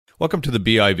Welcome to the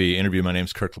BIV Interview. My name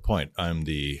is Kirk LaPointe. I'm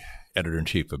the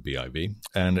editor-in-chief of BIV.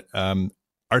 And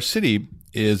our city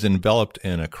is enveloped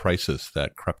in a crisis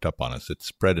that crept up on us. It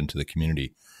spread into the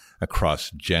community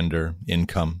across gender,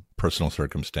 income, personal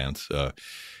circumstance.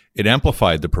 It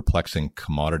amplified the perplexing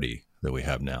commodity that we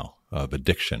have now of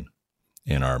addiction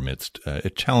in our midst.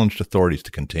 It challenged authorities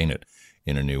to contain it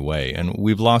in a new way. And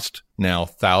we've lost now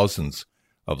thousands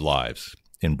of lives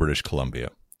in British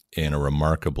Columbia in a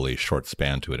remarkably short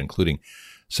span to it, including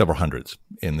several hundreds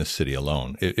in this city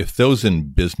alone. If those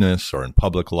in business or in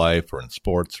public life or in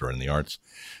sports or in the arts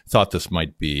thought this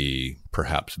might be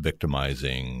perhaps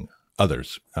victimizing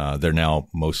others, they're now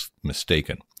most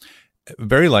mistaken.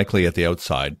 Very likely at the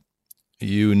outside,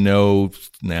 you know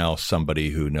now somebody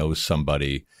who knows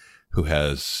somebody who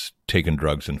has taken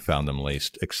drugs and found them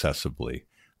laced excessively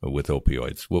with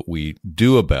opioids. What we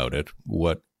do about it,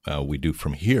 what we do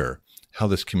from here, how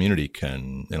this community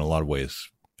can, in a lot of ways,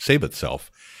 save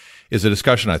itself, is a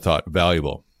discussion I thought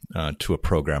valuable to a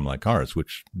program like ours,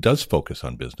 which does focus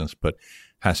on business, but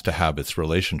has to have its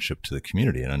relationship to the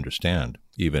community and understand,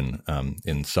 even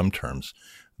in some terms,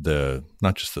 the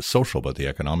not just the social, but the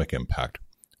economic impact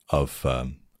of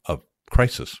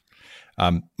crisis.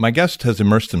 My guest has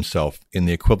immersed himself in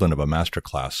the equivalent of a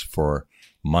masterclass for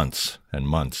months and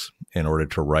months in order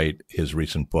to write his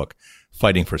recent book,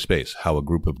 Fighting for Space, How a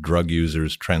Group of Drug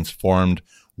Users Transformed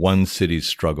One City's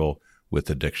Struggle with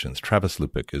Addictions. Travis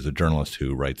Lupik is a journalist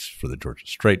who writes for the Georgia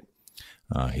Straight.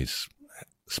 He's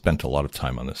spent a lot of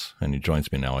time on this, and he joins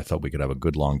me now. I thought we could have a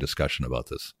good, long discussion about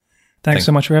this. Thanks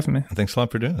so much for having me. Thanks a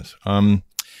lot for doing this. I'm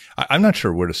not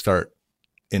sure where to start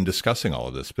in discussing all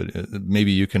of this, but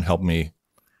maybe you can help me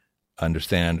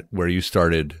understand where you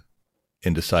started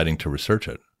in deciding to research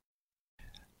it.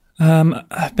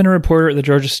 I've been a reporter at the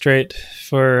Georgia Straight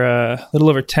for a little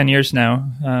over 10 years now,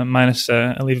 minus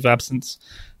a leave of absence.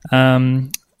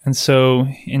 And so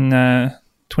in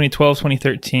 2012,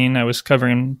 2013, I was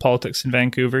covering politics in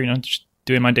Vancouver, just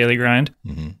doing my daily grind.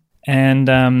 Mm-hmm.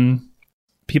 And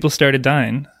people started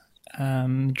dying.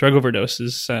 Drug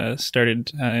overdoses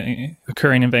started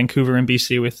occurring in Vancouver and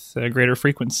BC with greater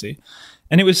frequency.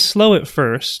 And it was slow at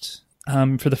first.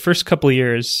 For the first couple of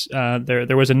years,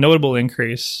 there was a notable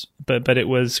increase, but it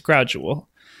was gradual.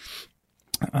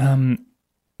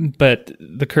 But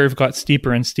the curve got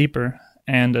steeper and steeper,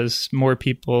 and as more and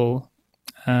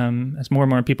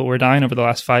more people were dying over the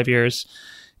last 5 years,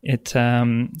 it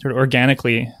sort of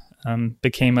organically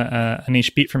became a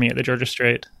niche beat for me at the Georgia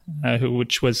Straight,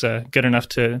 which was good enough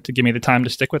to give me the time to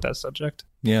stick with that subject.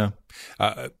 Yeah.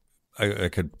 I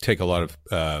could take a lot of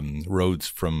roads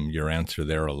from your answer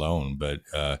there alone, but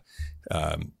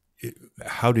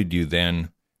how did you then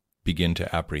begin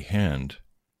to apprehend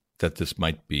that this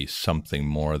might be something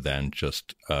more than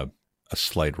just a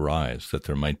slight rise, that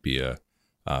there might be a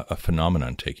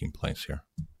phenomenon taking place here?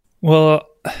 Well,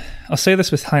 I'll say this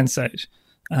with hindsight.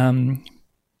 By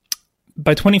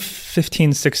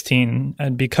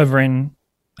 2015-16,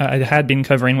 I had been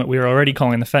covering what we were already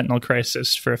calling the fentanyl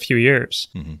crisis for a few years.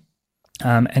 Mm-hmm.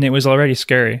 And it was already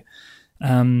scary.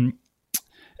 For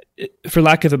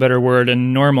lack of a better word, a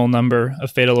normal number of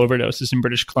fatal overdoses in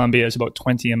British Columbia is about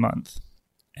 20 a month.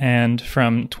 And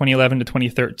from 2011 to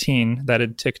 2013, that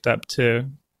had ticked up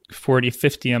to 40,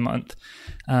 50 a month.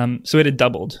 So it had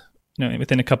doubled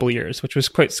within a couple of years, which was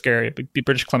quite scary. But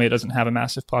British Columbia doesn't have a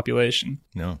massive population.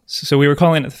 No. So we were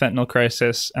calling it the fentanyl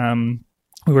crisis.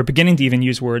 We were beginning to even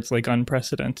use words like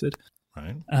unprecedented.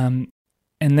 Right.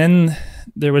 And then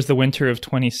there was the winter of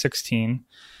 2016,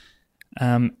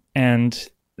 and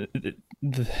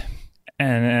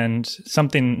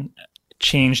something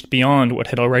changed beyond what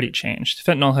had already changed.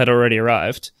 Fentanyl had already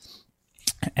arrived,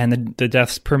 and the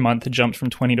deaths per month had jumped from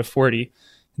 20 to 40. In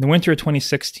the winter of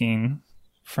 2016,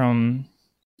 from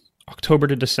October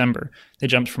to December, they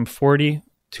jumped from 40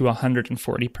 to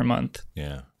 140 per month.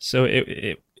 Yeah. So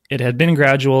it had been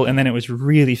gradual, and then it was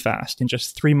really fast in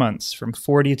just 3 months, from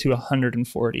 40 to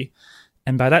 140.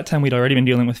 And by that time, we'd already been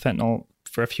dealing with fentanyl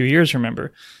for a few years,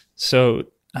 remember. So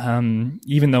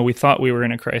even though we thought we were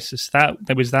in a crisis, that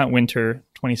was that winter,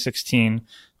 2016,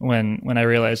 when I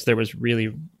realized there was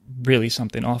really, really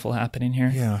something awful happening here.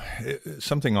 Yeah,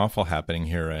 something awful happening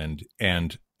here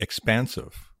and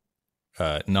expansive,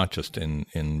 not just in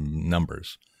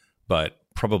numbers, but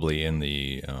probably in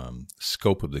the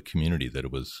scope of the community that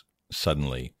it was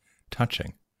suddenly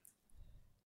touching.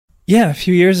 Yeah, a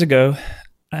few years ago,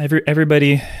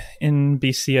 everybody in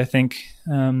BC, I think,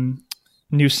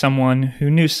 knew someone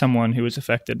who was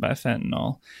affected by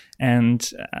fentanyl.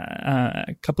 And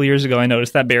a couple of years ago, I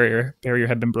noticed that barrier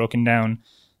had been broken down.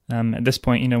 At this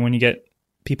point, when you get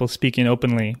people speaking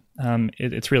openly,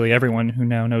 it's really everyone who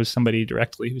now knows somebody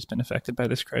directly who's been affected by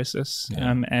this crisis.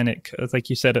 Yeah. And it, like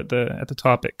you said at the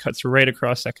top, it cuts right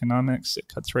across economics. It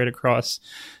cuts right across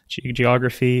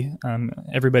geography.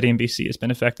 Everybody in BC has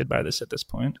been affected by this at this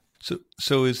point.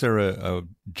 So is there a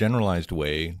generalized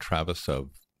way, Travis, of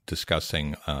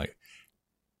discussing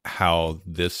how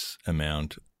this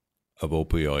amount of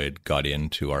opioid got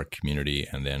into our community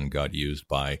and then got used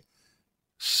by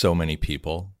so many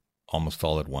people almost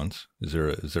all at once? Is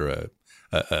there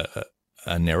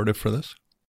a narrative for this?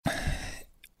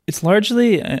 It's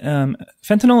largely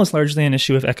fentanyl is largely an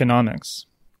issue of economics.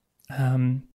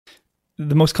 The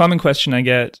most common question I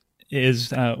get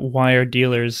is why are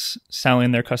dealers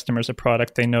selling their customers a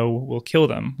product they know will kill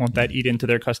them? Won't that eat into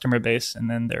their customer base and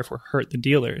then therefore hurt the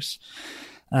dealers?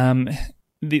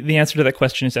 The answer to that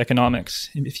question is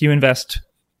economics. If you invest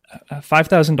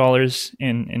 $5,000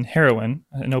 in heroin,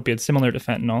 an opiate similar to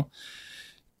fentanyl,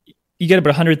 you get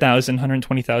about $100,000,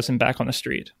 $120,000 back on the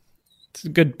street. It's a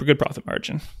good profit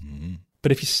margin. Mm-hmm.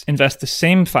 But if you invest the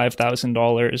same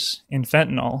 $5,000 in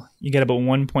fentanyl, you get about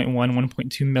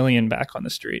 1.2 million back on the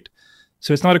street.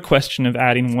 So it's not a question of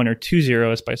adding 1 or 2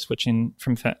 zeros by switching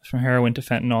from heroin to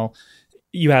fentanyl.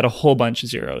 You add a whole bunch of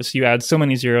zeros. You add so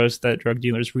many zeros that drug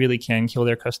dealers really can kill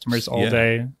their customers all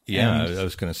day. Yeah, I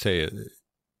was going to say,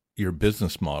 your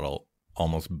business model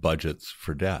almost budgets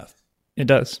for death. It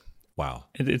does. Wow.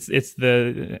 It's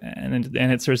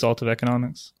a result of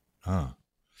economics. Oh.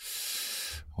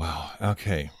 Wow.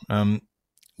 Okay.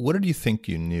 What did you think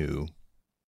you knew,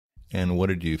 and what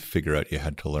did you figure out you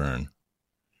had to learn?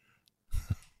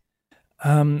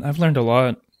 I've learned a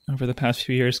lot over the past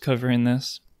few years covering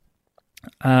this.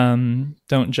 Don't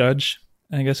judge,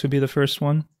 I guess, would be the first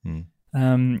one.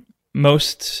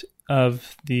 Most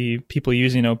of the people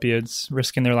using opiates,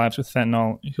 risking their lives with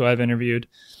fentanyl, who I've interviewed,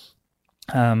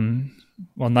 none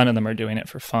of them are doing it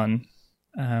for fun.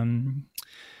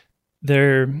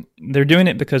 They're doing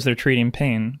it because they're treating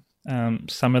pain.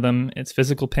 Some of them, it's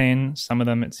physical pain. Some of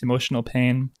them, it's emotional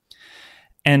pain.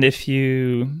 And if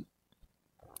you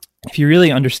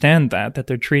really understand that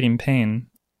they're treating pain,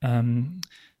 then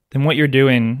what you're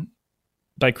doing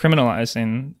by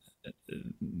criminalizing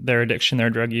their addiction, their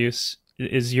drug use,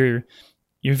 is you're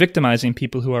victimizing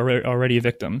people who are already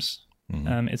victims.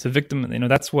 Mm-hmm. It's a victim.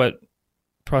 That's what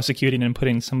prosecuting and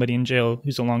putting somebody in jail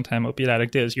who's a longtime opiate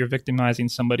addict is. You're victimizing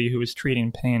somebody who is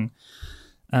treating pain.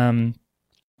 And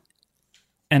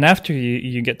after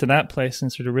you get to that place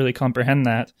and sort of really comprehend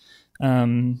that,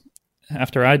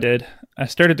 after I did, I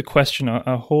started to question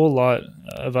a whole lot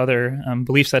of other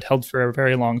beliefs I'd held for a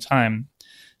very long time.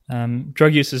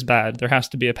 Drug use is bad. There has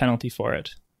to be a penalty for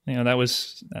it. That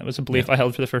was a belief I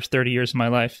held for the first 30 years of my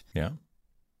life. Yeah.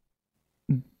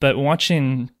 But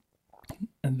watching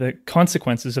the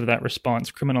consequences of that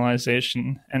response,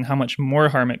 criminalization, and how much more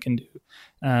harm it can do,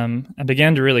 I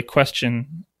began to really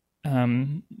question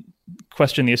the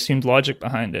assumed logic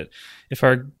behind it. If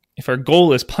our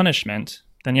goal is punishment,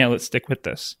 then yeah, let's stick with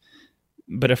this.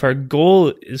 But if our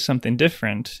goal is something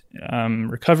different,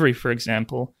 recovery, for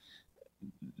example,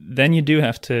 then you do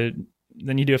have to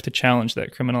challenge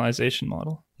that criminalization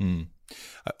model.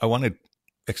 I want to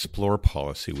explore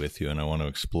policy with you, and I want to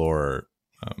explore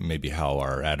maybe how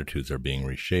our attitudes are being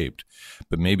reshaped.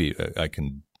 But maybe I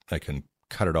can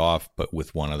cut it off, but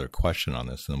with one other question on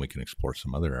this, and then we can explore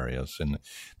some other areas. And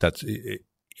that's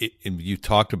you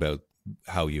talked about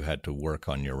how you had to work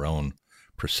on your own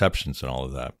perceptions and all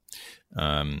of that.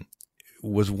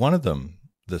 Was one of them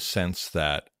the sense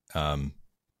that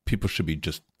people should be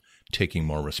just taking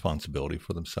more responsibility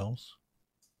for themselves?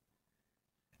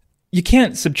 You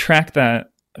can't subtract that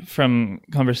from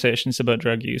conversations about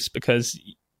drug use because,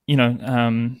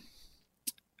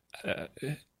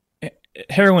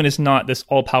 heroin is not this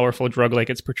all-powerful drug like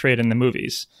it's portrayed in the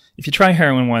movies. If you try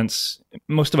heroin once,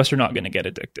 most of us are not going to get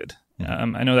addicted.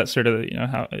 I know that's sort of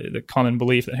how the common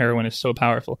belief that heroin is so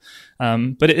powerful,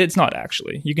 but it's not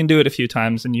actually. You can do it a few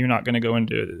times and you're not going to go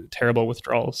into a terrible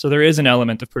withdrawal. So there is an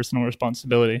element of personal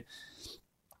responsibility.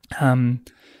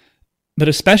 But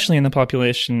especially in the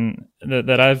population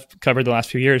that I've covered the last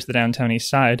few years, the downtown east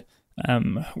side,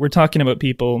 we're talking about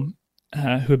people who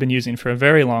have been using for a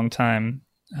very long time,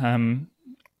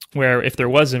 where if there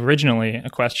was originally a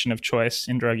question of choice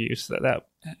in drug use, that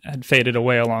had faded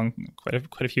away along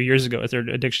quite a few years ago as their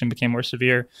addiction became more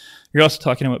severe. You're also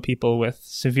talking about people with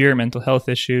severe mental health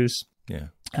issues. Yeah.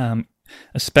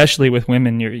 Especially with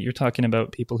women, you're talking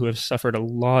about people who have suffered a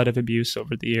lot of abuse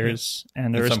over the years,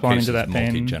 and they're responding to that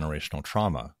pain. Multi-generational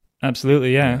trauma.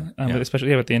 Absolutely, yeah. But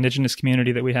especially with the Indigenous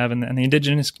community that we have, and the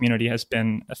Indigenous community has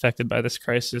been affected by this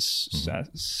crisis,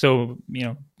 so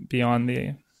beyond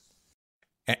the.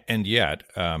 And yet,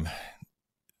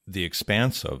 the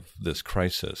expanse of this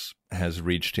crisis has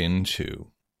reached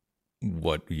into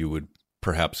what you would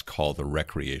perhaps call the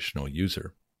recreational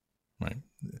user, right?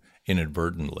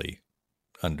 Inadvertently,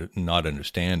 not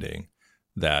understanding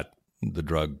that the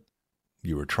drug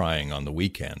you were trying on the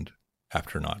weekend,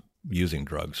 after not using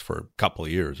drugs for a couple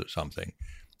of years or something,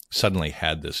 suddenly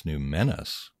had this new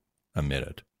menace amid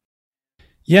it.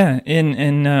 Yeah,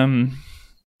 in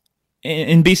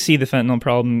BC, the fentanyl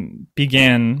problem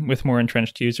began with more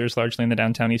entrenched users, largely in the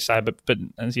downtown east side, but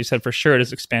as you said, for sure, it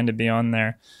has expanded beyond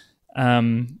there.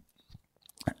 And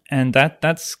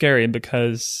that's scary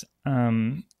because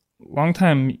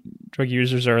longtime drug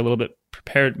users are a little bit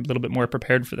more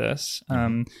prepared for this.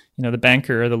 The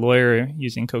banker or the lawyer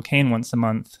using cocaine once a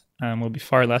month will be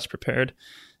far less prepared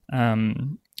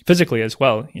physically as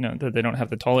well. They don't have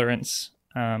the tolerance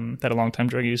that a longtime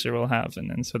drug user will have,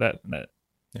 and so that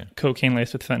cocaine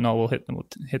laced with fentanyl will hit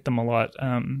them a lot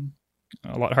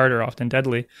harder, often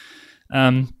deadly.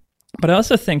 But I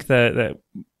also think that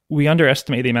we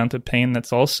underestimate the amount of pain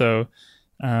that's also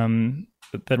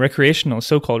that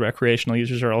so-called recreational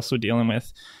users are also dealing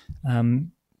with,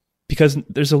 because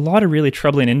there's a lot of really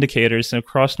troubling indicators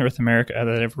across North America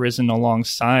that have risen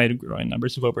alongside growing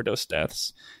numbers of overdose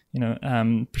deaths.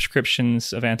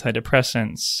 Prescriptions of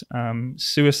antidepressants,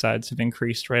 suicides have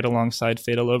increased right alongside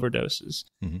fatal overdoses.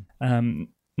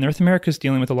 North America is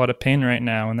dealing with a lot of pain right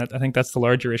now, and I think that's the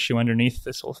larger issue underneath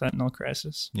this whole fentanyl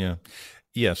crisis. Yeah,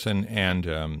 yes,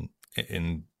 and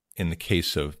in the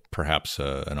case of perhaps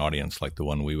an audience like the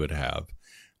one we would have,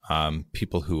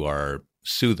 people who are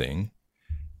soothing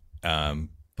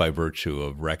by virtue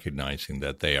of recognizing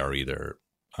that they are either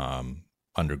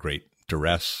under great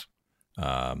duress,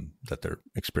 that they're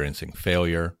experiencing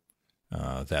failure,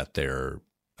 that they're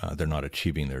not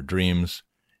achieving their dreams,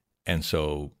 and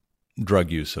so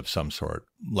drug use of some sort,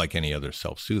 like any other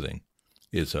self-soothing,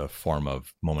 is a form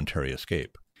of momentary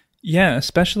escape. Yeah,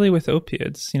 especially with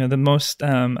opiates. The most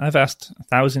I've asked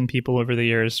 1,000 people over the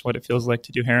years what it feels like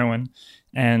to do heroin,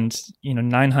 and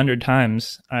 900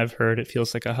 times I've heard it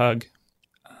feels like a hug.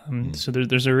 So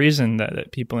there's a reason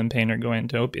that people in pain are going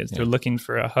to opiates. Yeah. They're looking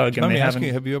for a hug, and they haven't.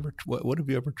 Have you ever? What have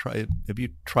you ever tried? Have you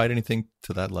tried anything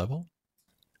to that level?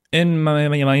 In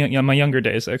my younger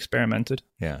days, I experimented.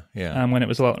 Yeah. When it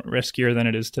was a lot riskier than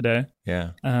it is today.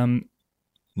 Yeah.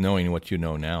 Knowing what you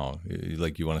know now,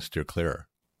 you want to steer clear.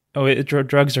 Oh,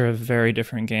 drugs are a very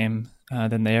different game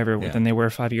than they were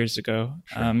 5 years ago.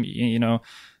 Sure.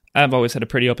 I've always had a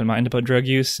pretty open mind about drug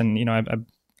use, and I've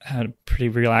had a pretty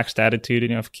relaxed attitude.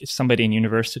 If somebody in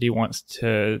university wants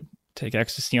to take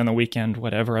ecstasy on the weekend,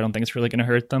 whatever, I don't think it's really going to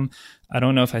hurt them. I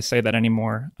don't know if I say that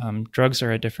anymore. Drugs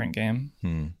are a different game.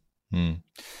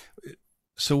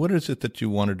 So what is it that you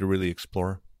wanted to really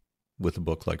explore with a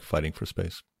book like Fighting for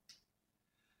Space?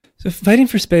 So Fighting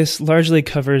for Space largely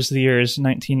covers the years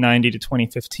 1990 to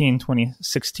 2015.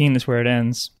 2016 is where it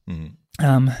ends.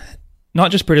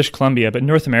 Not just British Columbia, but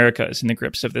North America is in the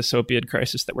grips of this opioid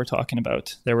crisis that we're talking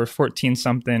about. There were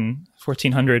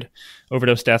 1,400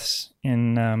 overdose deaths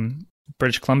in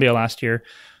British Columbia last year.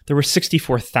 There were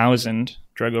 64,000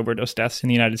 drug overdose deaths in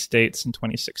the United States in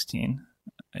 2016.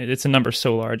 It's a number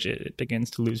so large it begins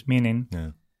to lose meaning.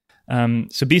 Yeah.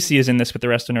 So BC is in this with the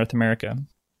rest of North America.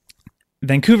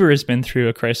 Vancouver has been through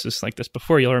a crisis like this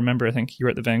before. You'll remember, I think you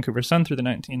were at the Vancouver Sun through the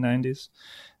 1990s.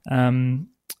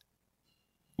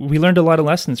 We learned a lot of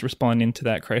lessons responding to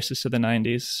that crisis of the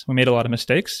 90s. We made a lot of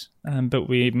mistakes, but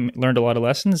we learned a lot of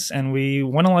lessons, and we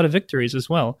won a lot of victories as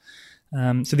well.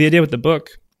 So the idea with the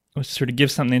book was to sort of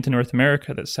give something to North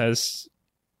America that says,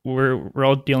 we're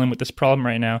all dealing with this problem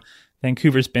right now.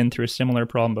 Vancouver's been through a similar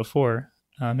problem before.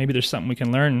 Maybe there's something we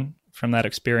can learn from that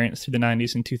experience through the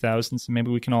 90s and 2000s, and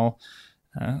maybe we can all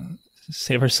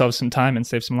save ourselves some time and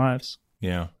save some lives.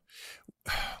 Yeah.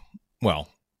 Well,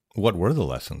 what were the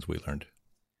lessons we learned?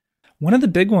 One of the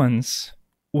big ones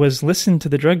was listen to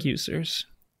the drug users.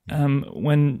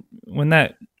 When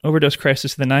that overdose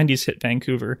crisis of the 90s hit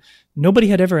Vancouver, nobody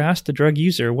had ever asked a drug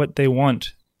user what they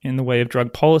want in the way of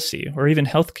drug policy or even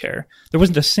healthcare. There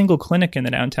wasn't a single clinic in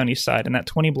the downtown east side in that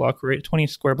 20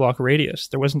 square block radius.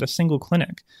 There wasn't a single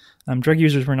clinic. Drug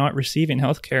users were not receiving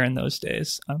healthcare in those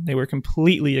days. They were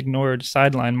completely ignored,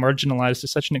 sidelined, marginalized to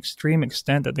such an extreme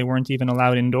extent that they weren't even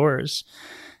allowed indoors.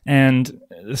 And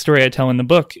the story I tell in the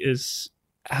book is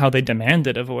how they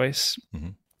demanded a voice. Mm-hmm.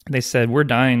 They said, we're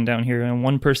dying down here, and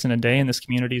one person a day in this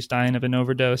community is dying of an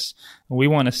overdose. We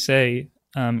want to say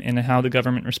in how the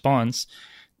government responds.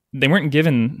 They weren't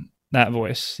given that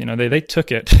voice. They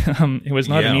took it. It was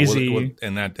not an easy.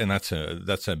 And that's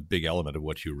a big element of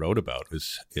what you wrote about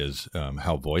is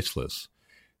how voiceless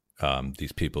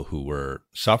these people who were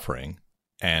suffering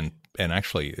and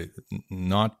actually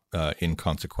not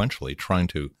inconsequentially trying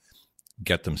to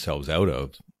get themselves out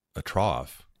of a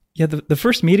trough. Yeah, the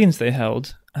first meetings they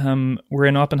held were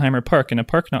in Oppenheimer Park, in a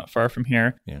park not far from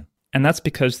here. Yeah. And that's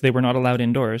because they were not allowed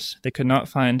indoors. They could not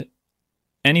find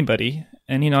anybody,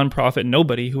 any nonprofit,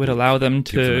 nobody who would allow them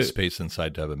to... Give them a space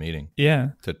inside to have a meeting. Yeah.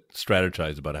 To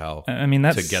strategize about how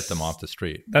to get them off the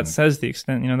street. That says the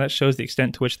extent, that shows the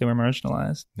extent to which they were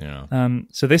marginalized. Yeah.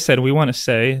 So they said, we want to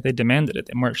say, they demanded it.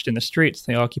 They marched in the streets.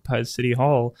 They occupied City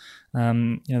Hall.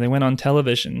 They went on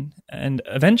television. And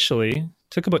eventually...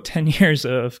 took about 10 years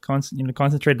of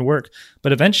concentrated work,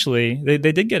 but eventually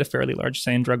they did get a fairly large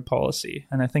say in drug policy.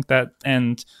 And I think that,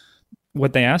 and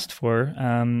what they asked for,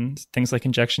 things like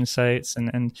injection sites,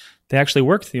 and they actually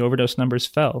worked, the overdose numbers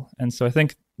fell. And so I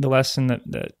think the lesson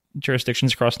that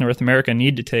jurisdictions across North America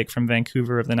need to take from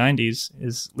Vancouver of the 90s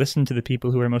is listen to the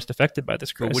people who are most affected by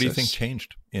this crisis. But what do you think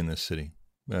changed in this city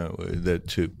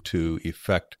to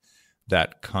effect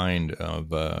that kind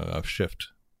of shift?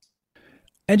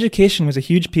 Education was a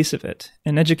huge piece of it,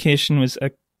 and education was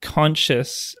a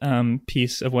conscious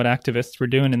piece of what activists were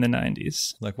doing in the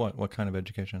 90s. Like what? What kind of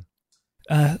education?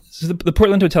 So the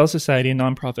Portland Hotel Society, a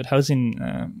nonprofit housing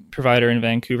provider in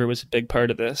Vancouver, was a big part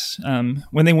of this.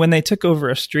 When they took over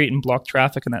a street and blocked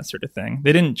traffic and that sort of thing,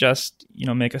 they didn't just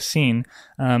make a scene.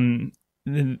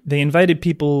 They invited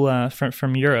people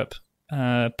from Europe.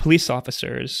 Police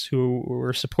officers who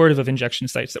were supportive of injection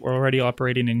sites that were already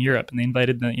operating in Europe, and they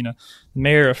invited the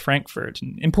mayor of Frankfurt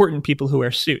and important people who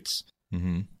wear suits,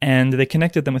 and they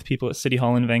connected them with people at City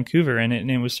Hall in Vancouver, and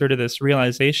it was sort of this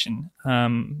realization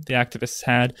the activists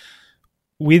had: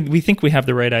 we think we have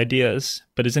the right ideas,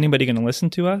 but is anybody going to listen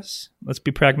to us? Let's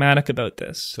be pragmatic about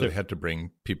this. So they had to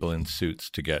bring people in suits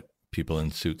to get people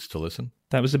in suits to listen.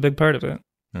 That was a big part of it,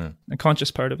 a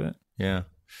conscious part of it. Yeah.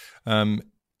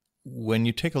 When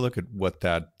you take a look at what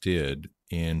that did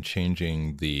in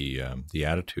changing the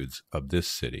attitudes of this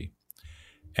city,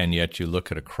 and yet you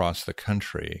look at across the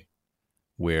country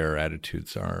where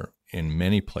attitudes are in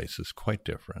many places quite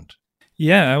different.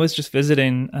 Yeah, I was just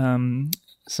visiting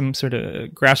some sort of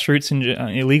grassroots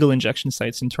illegal injection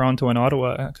sites in Toronto and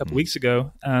Ottawa a couple weeks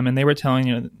ago, and they were telling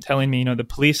me the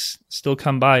police still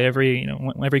come by every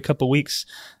couple weeks,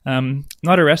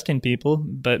 not arresting people,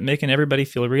 but making everybody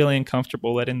feel really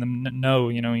uncomfortable, letting them know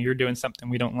you're doing something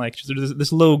we don't like. So there's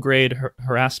this low grade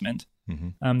harassment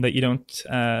that you don't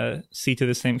see to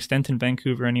the same extent in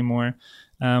Vancouver anymore.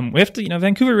 We have to,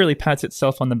 Vancouver really pats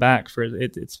itself on the back for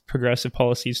its progressive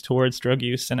policies towards drug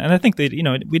use. And I think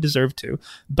we deserve to,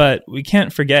 but we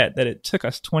can't forget that it took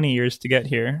us 20 years to get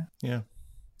here. Yeah.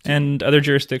 And other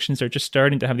jurisdictions are just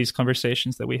starting to have these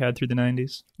conversations that we had through the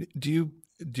 90s.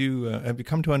 Have you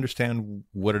come to understand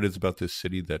what it is about this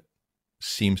city that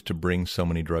seems to bring so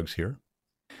many drugs here?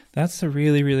 That's a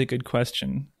really, really good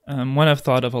question. One I've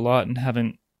thought of a lot and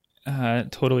haven't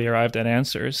totally arrived at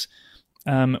answers.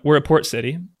 We're a port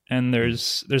city, and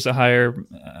there's a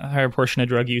higher portion of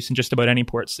drug use in just about any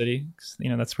port city.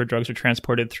 That's where drugs are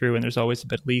transported through, and there's always a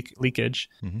bit of leakage.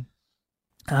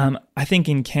 I think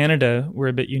in Canada we're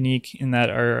a bit unique in that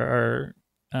our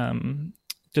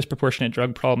disproportionate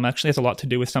drug problem actually has a lot to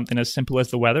do with something as simple as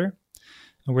the weather.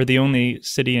 We're the only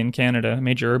city in Canada, a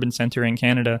major urban center in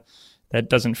Canada, that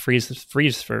doesn't freeze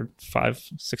for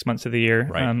 5-6 months of the year.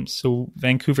 Right. So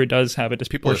Vancouver does have a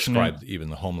disproportionate... People ascribe even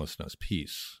the homelessness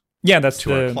piece. Yeah, that's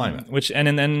to our climate, which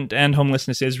and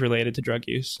homelessness is related to drug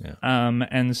use. Yeah.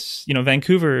 And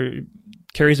Vancouver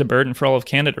carries a burden for all of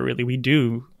Canada. Really, we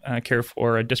do care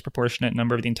for a disproportionate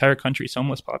number of the entire country's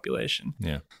homeless population.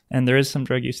 Yeah, and there is some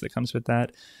drug use that comes with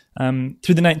that.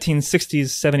 Through the 1960s,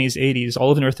 70s, 80s,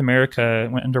 all of North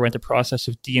America underwent a process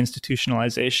of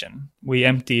deinstitutionalization. We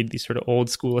emptied these sort of old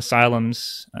school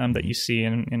asylums that you see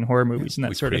in horror movies and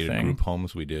that sort of thing. We created group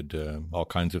homes. We did all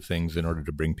kinds of things in order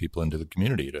to bring people into the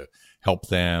community to help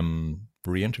them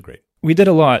reintegrate. We did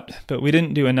a lot, but we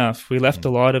didn't do enough. We left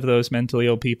a lot of those mentally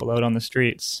ill people out on the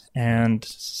streets, and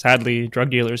sadly,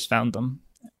 drug dealers found them,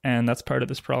 and that's part of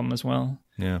this problem as well.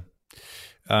 Yeah.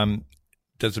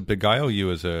 Does it beguile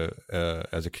you as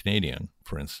a Canadian,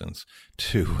 for instance,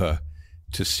 to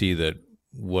see that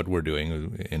what we're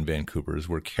doing in Vancouver is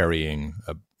we're carrying,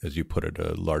 as you put it,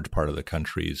 a large part of the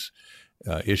country's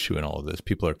issue in all of this?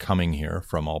 People are coming here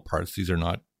from all parts. These are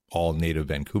not all native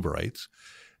Vancouverites,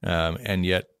 and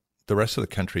yet the rest of the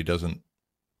country doesn't.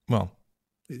 Well,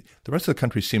 the rest of the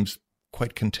country seems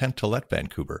quite content to let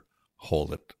Vancouver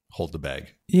hold the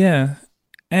bag. Yeah.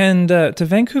 And to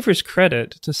Vancouver's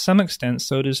credit, to some extent,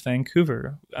 so does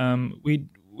Vancouver.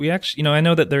 We actually, I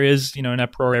know that there is, an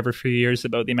uproar every few years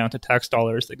about the amount of tax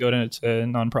dollars that go to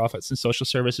nonprofits and social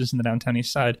services in the downtown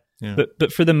east side. Yeah.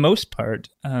 But for the most part,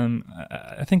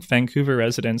 I think Vancouver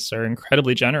residents are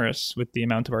incredibly generous with the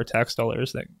amount of our tax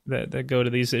dollars that go to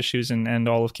these issues and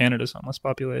all of Canada's homeless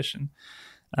population.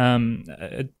 I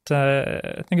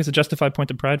think it's a justified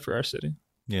point of pride for our city.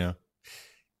 Yeah.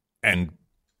 And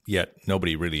yet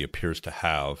nobody really appears to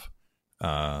have,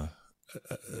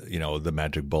 the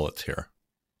magic bullets here.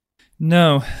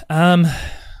 No.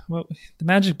 Well, the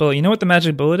magic bullet, you know what the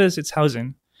magic bullet is? It's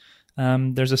housing.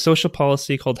 There's a social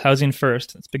policy called Housing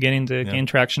First. It's beginning to gain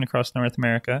traction across North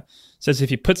America. It says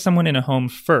if you put someone in a home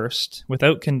first,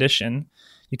 without condition,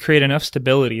 you create enough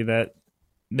stability that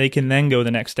they can then go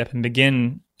the next step and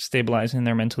begin stabilizing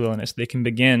their mental illness. They can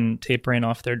begin tapering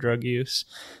off their drug use.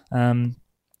 And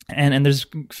there's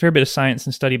a fair bit of science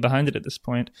and study behind it at this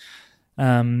point.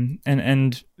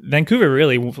 And Vancouver,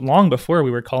 really, long before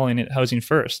we were calling it Housing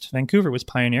First, Vancouver was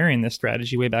pioneering this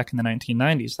strategy way back in the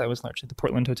 1990s. That was largely the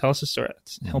Portland Hotel Society.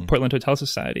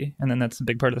 And then that's a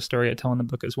big part of the story I tell in the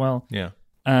book as well. Yeah.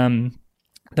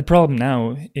 The problem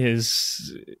now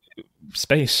is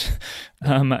space.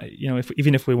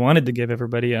 Even if we wanted to give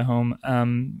everybody a home,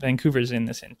 Vancouver's in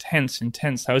this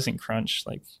intense housing crunch,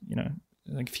 like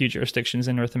few jurisdictions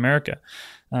in North America.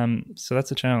 So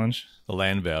that's a challenge. The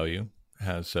land value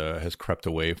has crept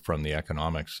away from the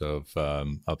economics of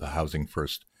the housing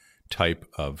first type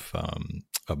of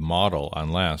model,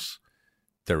 unless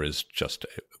there is just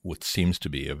what seems to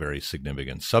be a very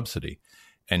significant subsidy.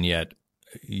 And yet,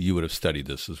 you would have studied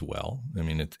this as well. I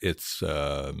mean, it's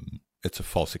a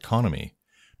false economy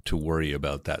to worry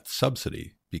about that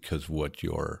subsidy, because what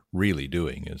you're really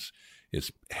doing is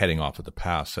heading off at the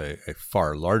pass a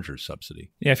far larger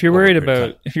subsidy. Yeah, if you're worried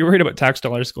about tax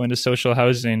dollars going to social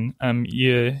housing,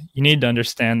 you need to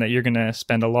understand that you're going to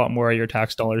spend a lot more of your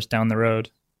tax dollars down the road.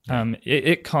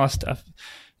 It cost a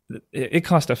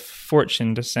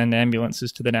fortune to send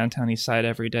ambulances to the downtown east side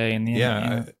every day.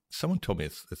 Someone told me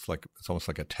it's almost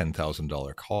like a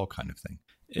 $10,000 call kind of thing.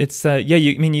 It's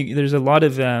there's a lot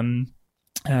of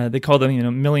they call them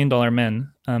 $1 million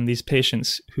men. These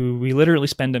patients who we literally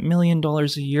spend $1 million a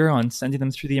year on, sending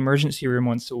them through the emergency room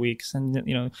once a week, sending them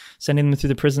through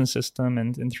the prison system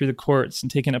and through the courts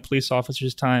and taking up police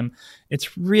officers' time.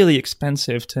 It's really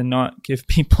expensive to not give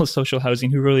people social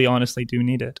housing who really honestly do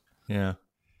need it. Yeah,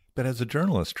 but as a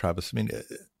journalist, Travis, I mean,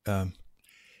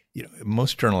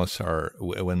 most journalists are,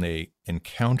 when they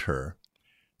encounter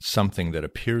something that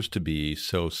appears to be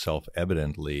so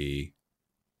self-evidently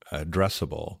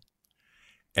addressable,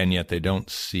 and yet they don't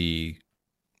see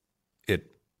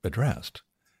it addressed.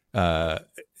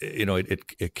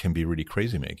 It can be really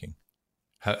crazy making.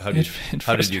 How did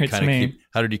you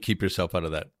keep yourself out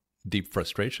of that deep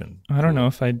frustration? I don't know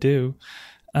if I do.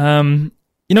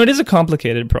 It is a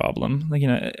complicated problem.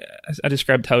 I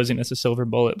described housing as a silver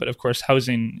bullet, but of course,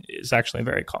 housing is actually a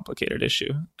very complicated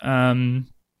issue.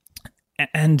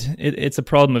 And it's a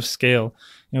problem of scale.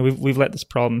 We've let this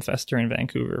problem fester in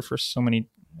Vancouver for so many,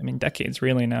 decades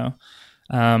really now,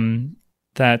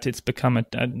 that it's become a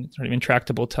sort of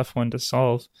intractable, tough one to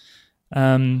solve.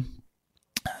 There's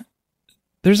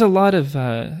a lot of,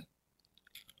 I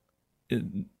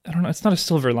don't know, it's not a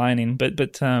silver lining, but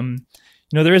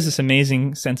there is this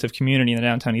amazing sense of community in the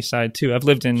downtown east side too. I've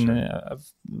lived in a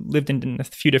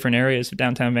few different areas of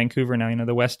downtown Vancouver now.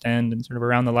 The West End and sort of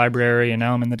around the library, and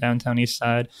now I'm in the downtown east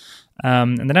side.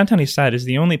 And the downtown east side is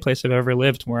the only place I've ever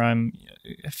lived where I'm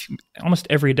almost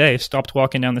every day stopped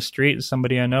walking down the street and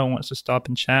somebody I know wants to stop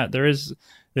and chat. There is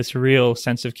this real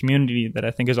sense of community that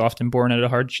I think is often born out of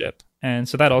hardship, and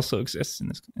so that also exists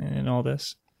in all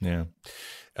this. Yeah.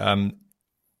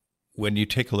 When you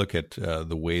take a look at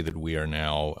the way that we are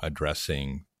now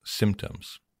addressing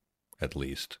symptoms, at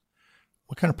least,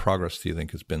 what kind of progress do you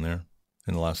think has been there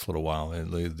in the last little while?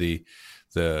 The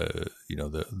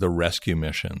rescue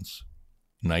missions,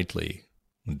 nightly,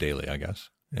 daily, I guess,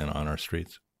 and on our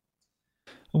streets.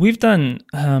 We've done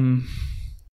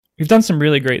some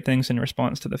really great things in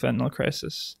response to the fentanyl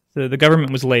crisis. The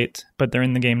government was late, but they're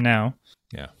in the game now.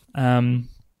 Yeah.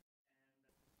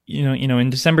 In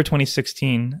December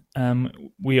 2016,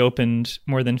 we opened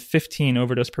more than 15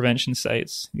 overdose prevention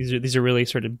sites. These are really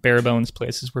sort of bare bones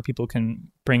places where people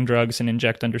can bring drugs and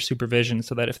inject under supervision,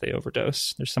 so that if they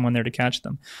overdose, there's someone there to catch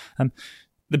them.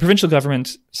 The provincial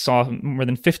government saw more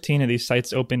than 15 of these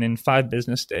sites open in 5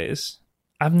 business days.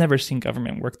 I've never seen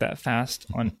government work that fast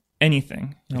on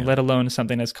anything, let alone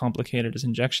something as complicated as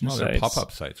injection sites. They're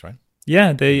pop-up sites, right?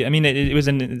 Yeah, it was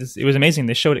amazing.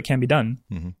 They showed it can be done.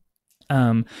 Mm-hmm.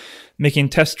 making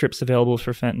test strips available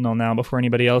for fentanyl now before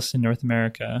anybody else in North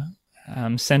America,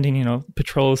 sending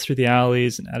patrols through the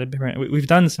alleys and we've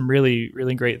done some really,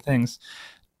 really great things,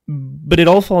 but it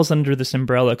all falls under this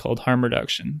umbrella called harm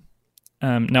reduction.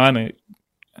 Now I'm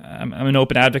an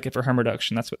open advocate for harm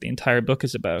reduction. That's what the entire book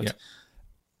is about. Yeah.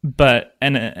 But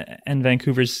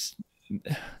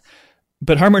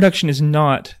harm reduction is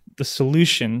not the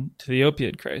solution to the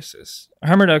opioid crisis.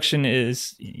 Harm reduction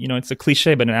is, it's a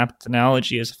cliche, but an apt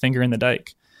analogy is a finger in the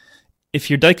dike. If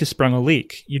your dike has sprung a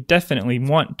leak, you definitely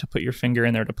want to put your finger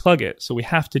in there to plug it. So we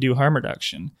have to do harm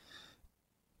reduction.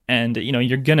 And,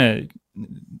 you're going to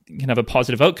have a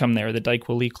positive outcome there. The dike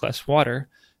will leak less water,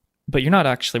 but you're not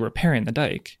actually repairing the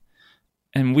dike.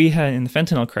 And we had, in the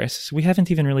fentanyl crisis, we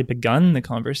haven't even really begun the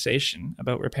conversation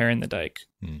about repairing the dike.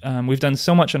 We've done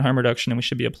so much on harm reduction and we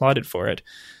should be applauded for it.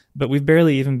 But we've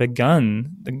barely even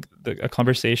begun a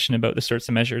conversation about the sorts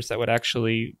of measures that would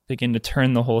actually begin to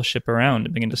turn the whole ship around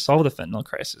and begin to solve the fentanyl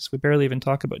crisis. We barely even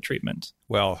talk about treatment.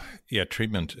 Well, yeah,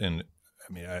 treatment. And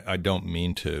I mean, I don't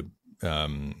mean to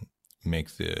make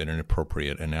an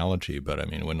inappropriate analogy, but I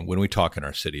mean, when we talk in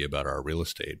our city about our real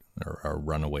estate, or our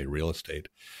runaway real estate,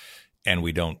 and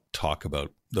we don't talk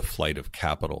about the flight of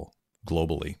capital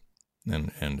globally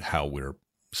and how we're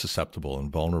susceptible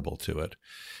and vulnerable to it,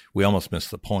 we almost miss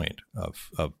the point of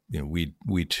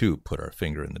we too put our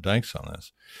finger in the dikes on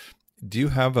this. Do you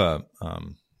have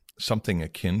something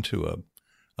akin to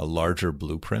a larger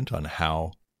blueprint on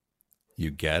how you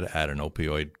get at an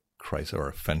opioid crisis or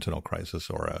a fentanyl crisis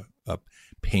or a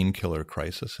painkiller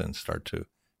crisis and start to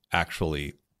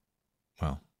actually,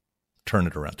 turn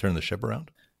the ship around?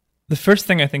 The first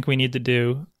thing I think we need to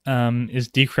do is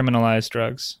decriminalize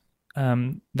drugs.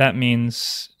 That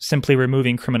means simply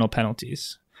removing criminal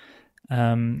penalties.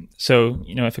 So,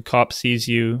 if a cop sees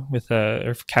you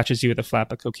or catches you with a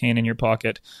flap of cocaine in your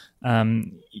pocket,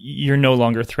 you're no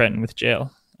longer threatened with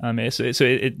jail.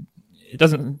 It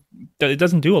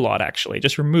doesn't do a lot, actually. It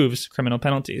just removes criminal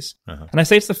penalties. Uh-huh. And I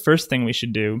say it's the first thing we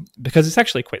should do because it's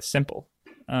actually quite simple.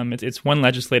 It's one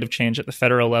legislative change at the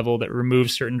federal level that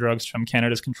removes certain drugs from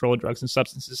Canada's Controlled Drugs and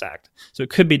Substances Act. So it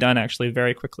could be done actually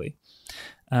very quickly.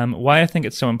 Why I think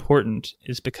it's so important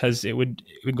is because it would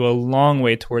go a long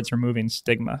way towards removing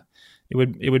stigma.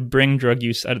 It would bring drug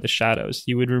use out of the shadows.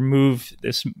 You would remove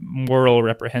this moral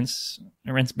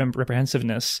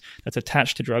reprehensiveness that's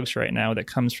attached to drugs right now that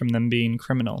comes from them being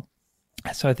criminal.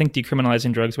 So I think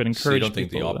decriminalizing drugs would encourage people. So you don't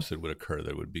think the opposite would occur, that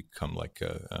it would become like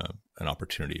an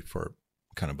opportunity for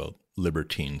kind of a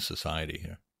libertine society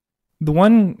here? The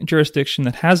one jurisdiction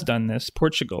that has done this,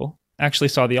 Portugal, actually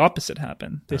saw the opposite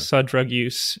happen. They saw drug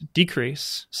use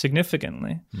decrease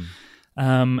significantly.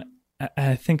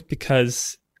 I think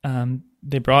because by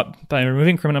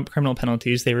removing criminal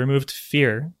penalties, they removed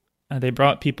fear. They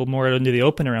brought people more into the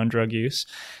open around drug use,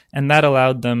 and that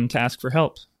allowed them to ask for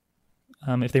help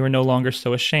if they were no longer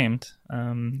so ashamed.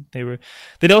 They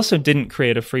also didn't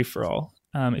create a free-for-all.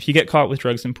 If you get caught with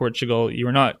drugs in Portugal, you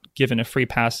are not given a free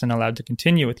pass and allowed to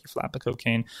continue with your flap of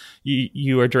cocaine.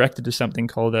 You are directed to something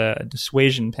called a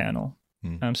dissuasion panel.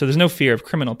 So there's no fear of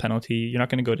criminal penalty. You're not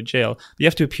going to go to jail. But you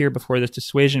have to appear before this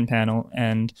dissuasion panel,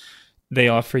 and they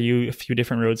offer you a few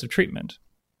different roads of treatment.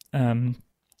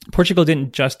 Portugal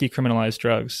didn't just decriminalize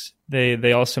drugs.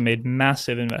 They also made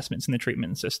massive investments in the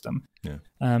treatment system. Yeah.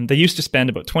 They used to spend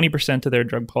about 20% of their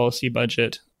drug policy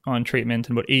budget on treatment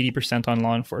and about 80% on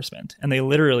law enforcement. And they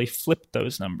literally flipped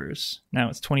those numbers. Now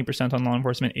it's 20% on law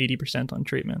enforcement, 80% on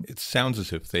treatment. It sounds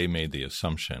as if they made the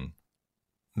assumption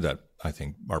that I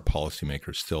think our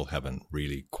policymakers still haven't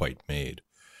really quite made,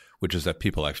 which is that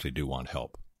people actually do want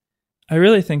help. I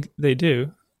really think they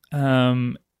do.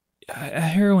 Heroin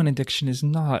addiction is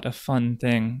not a fun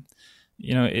thing.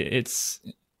 It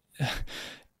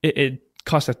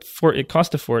costs a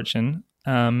fortune.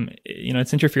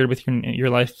 It's interfered with your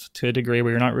life to a degree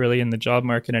where you're not really in the job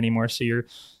market anymore. So you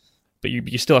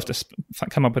still have to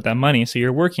come up with that money. So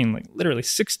you're working like literally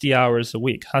 60 hours a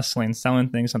week, hustling, selling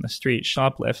things on the street,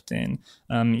 shoplifting.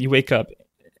 You wake up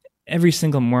every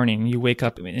single morning. You wake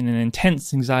up in an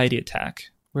intense anxiety attack.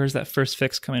 Where's that first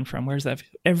fix coming from? Where's that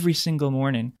every single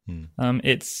morning?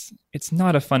 It's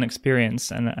not a fun experience,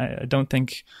 and I don't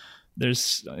think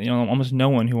there's almost no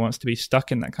one who wants to be stuck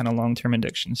in that kind of long-term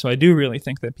addiction. So I do really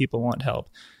think that people want help,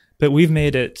 but we've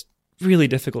made it really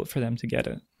difficult for them to get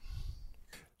it.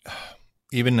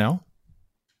 Even now?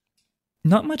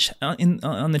 Not much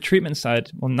on the treatment side.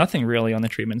 Well, nothing really on the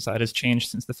treatment side has changed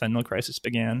since the fentanyl crisis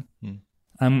began.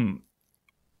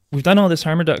 We've done all this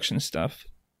harm reduction stuff.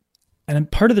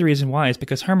 And part of the reason why is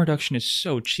because harm reduction is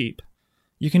so cheap.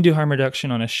 You can do harm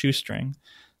reduction on a shoestring.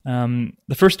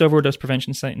 The first overdose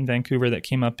prevention site in Vancouver that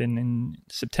came up in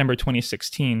September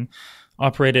 2016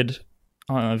 operated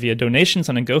via donations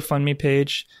on a GoFundMe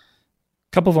page,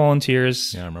 a couple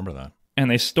volunteers. Yeah, I remember that. And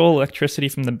they stole electricity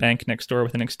from the bank next door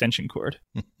with an extension cord.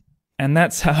 And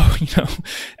that's how,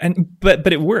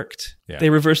 but it worked. Yeah. They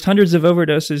reversed hundreds of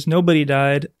overdoses. Nobody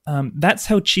died. That's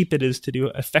how cheap it is to do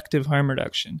effective harm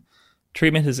reduction.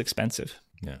 Treatment is expensive.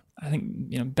 Yeah. I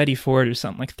think, Betty Ford is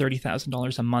something like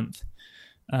 $30,000 a month.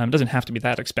 It doesn't have to be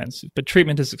that expensive, but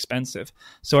treatment is expensive.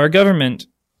 So our government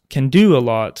can do a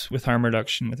lot with harm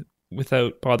reduction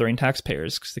without bothering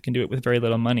taxpayers because they can do it with very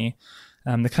little money.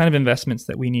 The kind of investments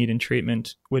that we need in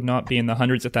treatment would not be in the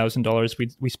hundreds of thousands of dollars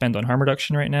we spend on harm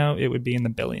reduction right now. It would be in the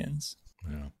billions.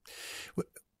 Yeah.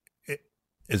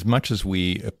 As much as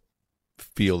we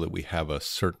feel that we have a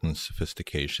certain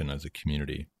sophistication as a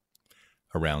community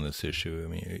around this issue, I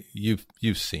mean,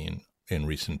 you've seen in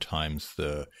recent times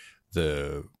the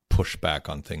pushback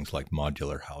on things like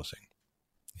modular housing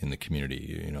in the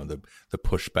community. The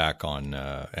pushback on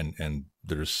and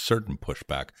there's certain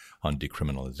pushback on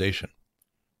decriminalization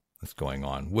that's going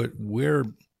on. What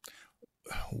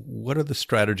are the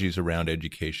strategies around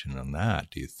education on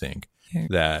that, do you think,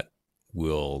 that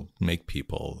will make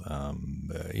people, how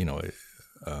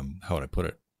would I put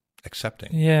it, accepting?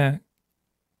 Yeah.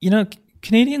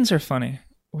 Canadians are funny.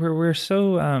 We're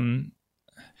so...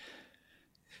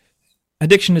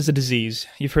 addiction is a disease.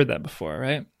 You've heard that before,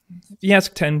 right? If you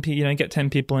ask 10 people, you get 10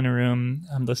 people in a room,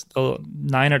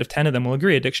 9 out of 10 of them will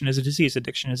agree addiction is a disease.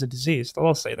 Addiction is a disease. They'll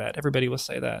all say that. Everybody will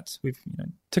say that. We've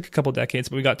took a couple decades,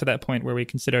 but we got to that point where we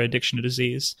consider addiction a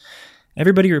disease.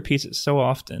 Everybody repeats it so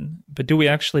often, but do we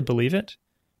actually believe it?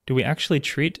 Do we actually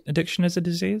treat addiction as a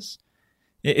disease?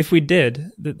 If we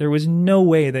did, there was no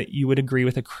way that you would agree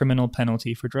with a criminal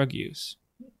penalty for drug use.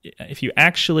 If you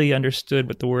actually understood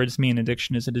what the words mean,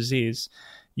 addiction is a disease,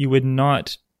 you would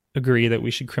not agree that we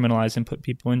should criminalize and put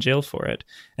people in jail for it.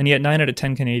 And yet 9 out of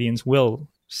 10 Canadians will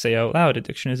say out loud,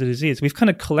 addiction is a disease. We've kind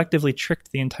of collectively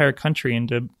tricked the entire country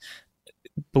into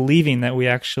believing that we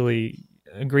actually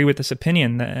agree with this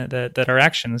opinion, that our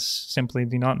actions simply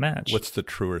do not match. What's the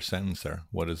truer sentence there?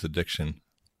 What is addiction,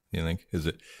 you think? Is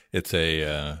it,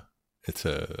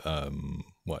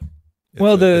 what?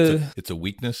 It's a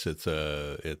weakness. It's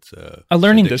a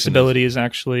learning disability is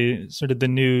actually sort of the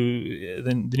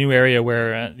new area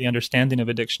where the understanding of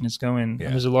addiction is going. Yeah.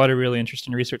 There's a lot of really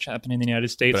interesting research happening in the United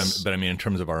States. But I mean, in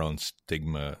terms of our own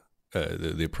stigma,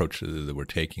 the approach that we're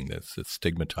taking that's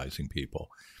stigmatizing people.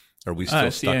 Are we still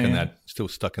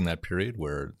stuck in that period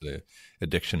where the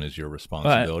addiction is your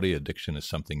responsibility? Addiction is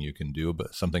something you can do,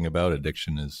 but something about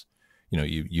addiction is,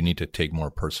 you need to take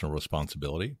more personal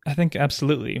responsibility? I think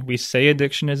absolutely. We say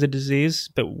addiction is a disease,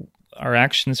 but our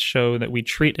actions show that we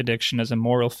treat addiction as a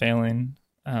moral failing,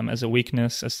 as a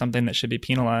weakness, as something that should be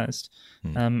penalized.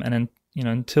 And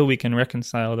until we can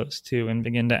reconcile those two and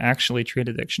begin to actually treat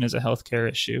addiction as a healthcare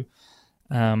issue,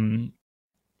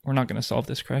 we're not going to solve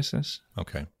this crisis.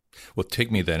 Okay. Well, take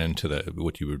me then into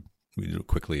what you were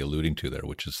quickly alluding to there,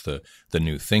 which is the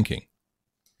new thinking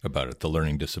about it, the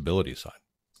learning disability side.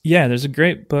 Yeah, there's a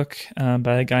great book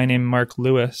by a guy named Mark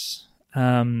Lewis.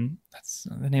 The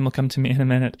name will come to me in a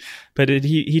minute, but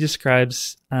he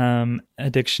describes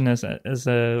addiction as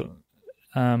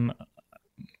an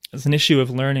issue of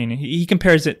learning. He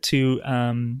compares it to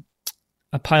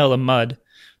a pile of mud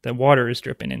that water is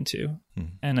dripping into,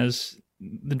 and as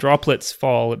the droplets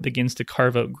fall, it begins to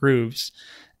carve out grooves.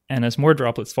 And as more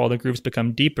droplets fall, the grooves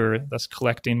become deeper, thus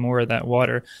collecting more of that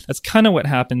water. That's kind of what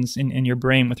happens in your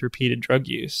brain with repeated drug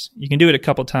use. You can do it a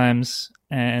couple times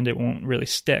and it won't really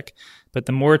stick. But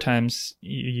the more times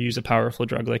you use a powerful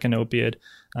drug like an opiate,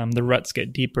 the ruts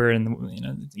get deeper and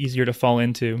it's easier to fall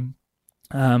into.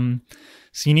 So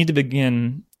you need to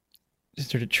begin to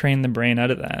sort of train the brain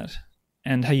out of that.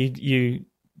 And how you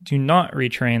do not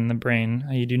retrain the brain,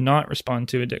 how you do not respond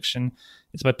to addiction,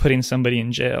 is by putting somebody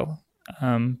in jail.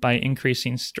 By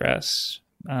increasing stress,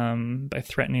 by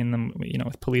threatening them,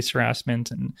 with police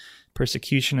harassment and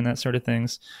persecution and that sort of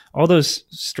things. All those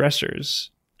stressors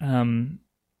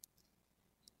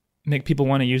make people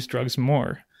want to use drugs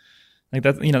more. Like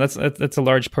that, that's a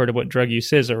large part of what drug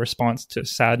use is, a response to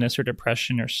sadness or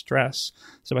depression or stress.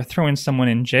 So by throwing someone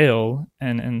in jail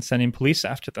and sending police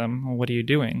after them, well, what are you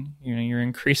doing? You're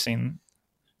increasing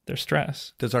their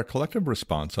stress. Does our collective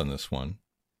response on this one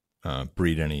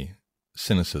breed any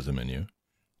cynicism in you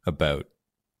about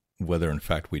whether in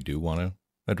fact we do want to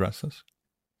address this?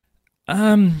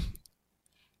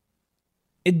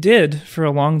 It did for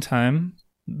a long time.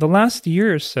 The last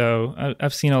year or so,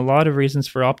 I've seen a lot of reasons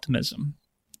for optimism.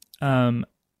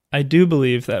 I do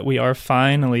believe that we are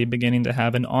finally beginning to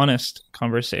have an honest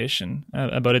conversation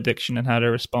about addiction and how to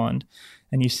respond.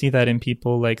 And you see that in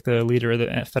people like the leader of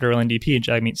the federal NDP,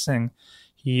 Jagmeet Singh.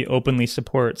 He openly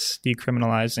supports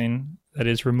decriminalizing, that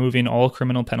is, removing all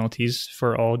criminal penalties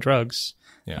for all drugs.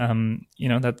 Yeah.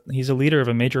 That he's a leader of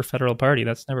a major federal party.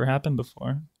 That's never happened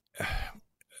before.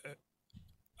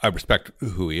 I respect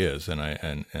who he is, and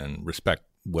I respect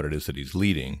what it is that he's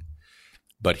leading,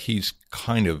 but he's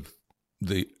kind of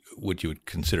what you would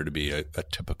consider to be a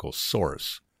typical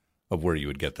source of where you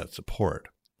would get that support.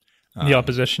 The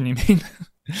opposition, you mean?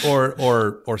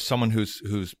 or someone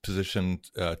who's positioned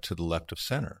to the left of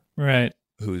center, right?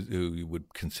 Who you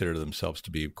would consider themselves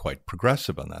to be quite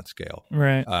progressive on that scale,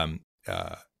 right?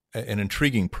 An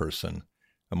intriguing person,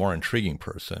 a more intriguing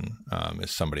person,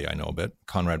 is somebody I know a bit,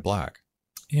 Conrad Black,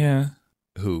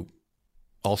 who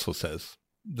also says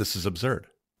this is absurd,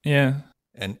 and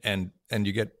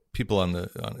you get people on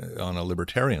a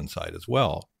libertarian side as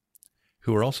well,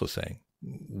 who are also saying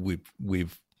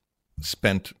we've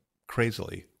spent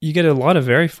crazily. You get a lot of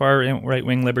very far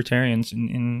right-wing libertarians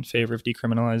in favor of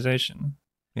decriminalization.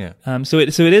 Yeah. So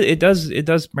it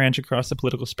does branch across the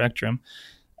political spectrum.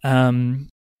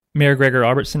 Mayor Gregor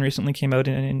Robertson recently came out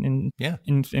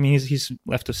he's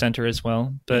left of center as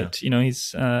well, but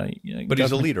he's but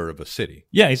he's a leader of a city.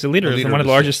 Yeah, he's a leader of one of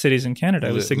the largest cities in Canada.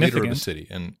 It was significant. Leader of a city,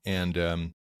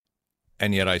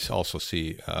 and yet I also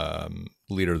see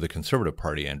leader of the Conservative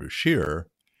Party, Andrew Scheer,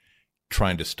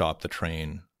 trying to stop the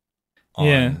train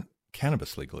on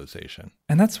cannabis legalization.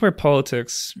 And that's where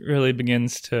politics really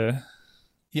begins to...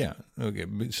 Yeah. Okay.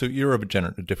 So you're of a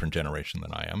different generation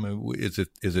than I am. Is it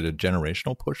a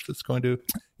generational push that's going to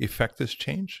effect this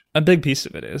change? A big piece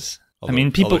of it is.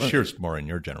 Although Scheer's more in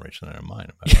your generation than in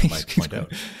mine, I might point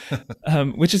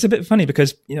out. Which is a bit funny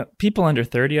because people under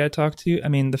 30 I talk to,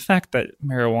 the fact that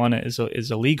marijuana is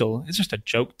illegal is just a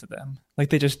joke to them. Like,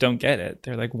 they just don't get it.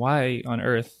 They're like, why on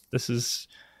earth? This is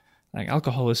like,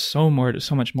 alcohol is so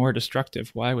much more destructive.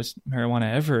 Why was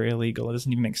marijuana ever illegal? It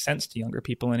doesn't even make sense to younger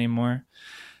people anymore.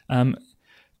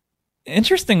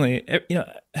 Interestingly,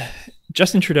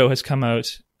 Justin Trudeau has come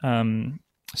out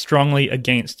strongly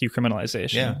against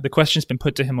decriminalization. Yeah. The question's been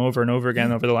put to him over and over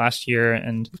again over the last year.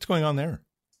 And what's going on there?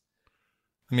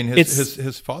 I mean,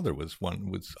 his father was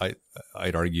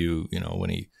I'd argue,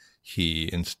 when he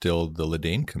instilled the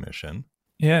Ledane Commission.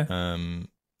 Yeah.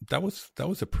 That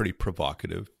was a pretty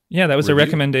provocative. Yeah, that was review. A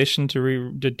recommendation to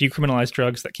decriminalize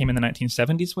drugs that came in the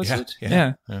 1970s, was it?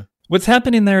 Yeah. What's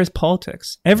happening there is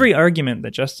politics. Every argument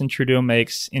that Justin Trudeau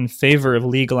makes in favor of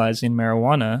legalizing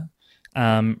marijuana,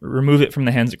 remove it from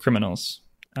the hands of criminals,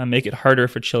 make it harder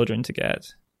for children to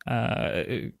get,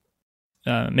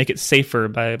 make it safer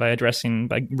by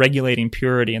regulating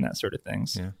purity and that sort of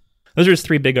things. Yeah. Those are his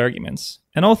three big arguments.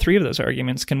 And all three of those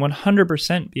arguments can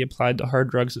 100% be applied to hard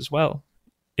drugs as well.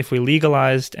 If we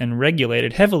legalized and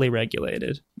regulated, heavily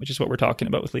regulated, which is what we're talking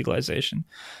about with legalization,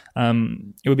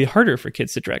 it would be harder for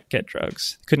kids to get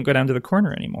drugs. They couldn't go down to the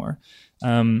corner anymore.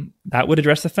 That would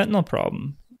address the fentanyl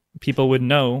problem. People would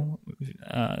know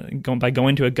by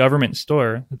going to a government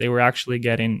store that they were actually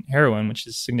getting heroin, which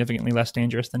is significantly less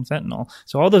dangerous than fentanyl.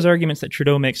 So all those arguments that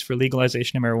Trudeau makes for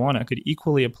legalization of marijuana could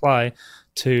equally apply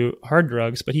to hard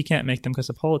drugs, but he can't make them because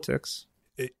of politics.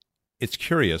 It's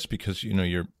curious because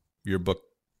your book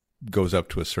goes up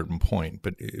to a certain point,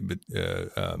 but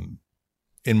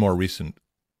in more recent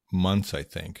months, I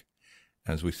think,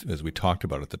 as we talked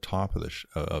about at the top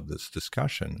of this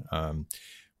discussion,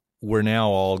 we're now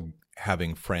all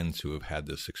having friends who have had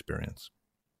this experience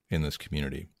in this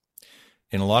community.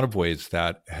 In a lot of ways,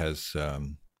 that has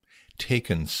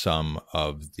taken some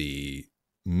of the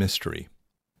mystery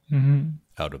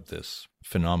out of this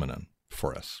phenomenon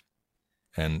for us.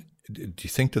 And do you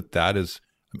think that is?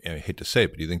 I hate to say it,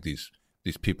 but do you think these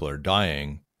people are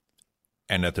dying,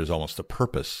 and that there's almost a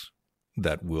purpose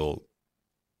that will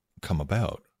come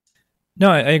about?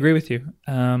 No, I agree with you.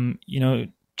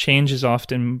 Change is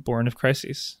often born of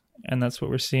crises, and that's what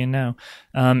we're seeing now.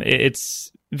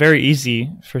 It's very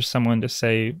easy for someone to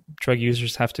say drug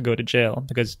users have to go to jail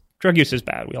because drug use is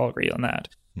bad. We all agree on that.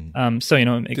 Do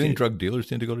you think drug dealers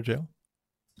need to go to jail?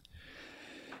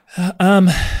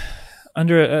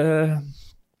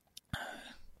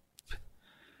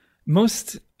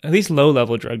 Most, at least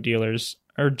low-level drug dealers,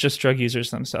 are just drug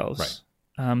users themselves.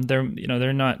 Right.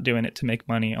 They're not doing it to make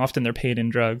money. Often they're paid in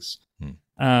drugs.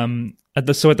 At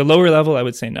the lower level, I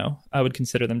would say no. I would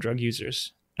consider them drug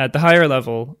users. At the higher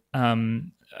level,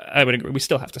 I would agree. We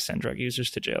still have to send drug users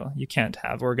to jail. You can't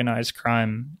have organized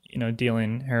crime,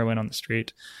 dealing heroin on the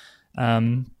street.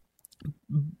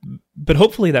 But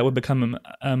hopefully that would become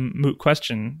a moot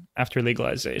question after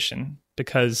legalization,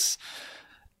 because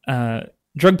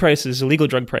illegal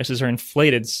drug prices are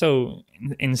inflated so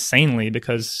insanely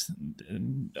because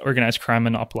organized crime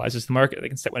monopolizes the market. They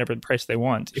can set whatever price they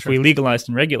want. Sure. If we legalized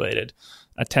and regulated,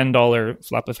 a $10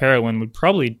 flap of heroin would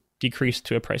probably decrease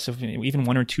to a price of even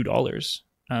 $1 or $2.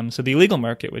 So the illegal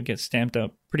market would get stamped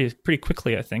out pretty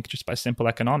quickly, I think, just by simple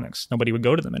economics. Nobody would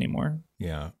go to them anymore.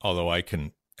 Yeah, although I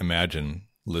can imagine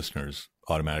listeners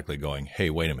automatically going, hey,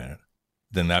 wait a minute.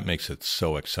 Then that makes it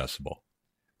so accessible.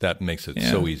 That makes it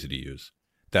so easy to use.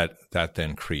 That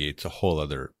then creates a whole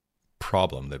other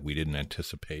problem that we didn't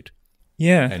anticipate.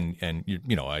 Yeah. And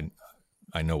you know,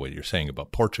 I know what you're saying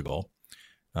about Portugal,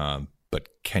 but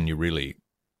can you really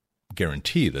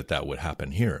guarantee that would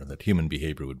happen here, that human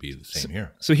behavior would be the same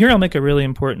here? So here I'll make a really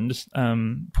important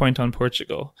point on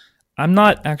Portugal. I'm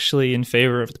not actually in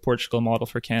favor of the Portugal model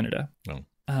for Canada. No.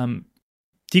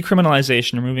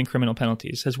 Decriminalization, removing criminal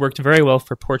penalties, has worked very well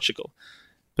for Portugal.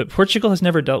 But Portugal has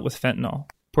never dealt with fentanyl.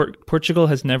 Portugal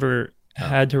has never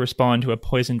had to respond to a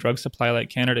poison drug supply like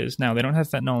Canada is now. They don't have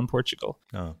fentanyl in Portugal.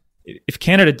 Oh. If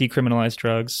Canada decriminalized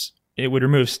drugs, it would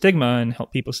remove stigma and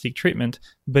help people seek treatment,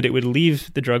 but it would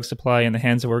leave the drug supply in the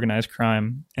hands of organized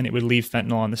crime, and it would leave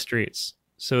fentanyl on the streets.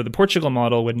 So the Portugal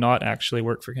model would not actually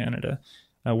work for Canada.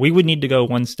 We would need to go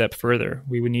one step further.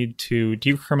 We would need to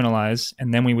decriminalize,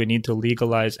 and then we would need to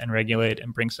legalize and regulate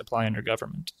and bring supply under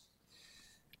government.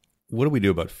 What do we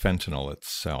do about fentanyl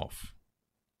itself?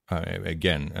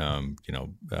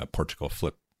 Portugal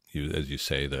flipped, as you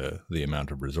say, the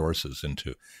amount of resources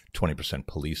into 20%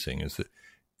 policing.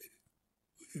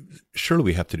 Surely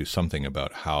we have to do something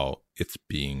about how it's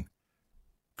being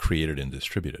created and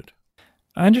distributed.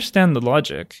 I understand the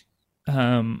logic.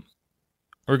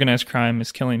 Organized crime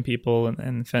is killing people,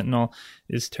 and fentanyl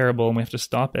is terrible, and we have to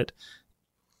stop it.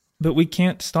 But we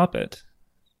can't stop it.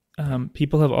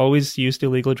 People have always used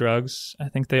illegal drugs. I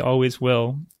think they always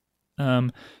will.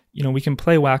 We can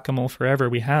play whack-a-mole forever.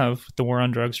 We have the war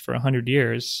on drugs for 100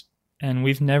 years, and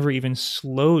we've never even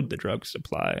slowed the drug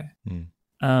supply.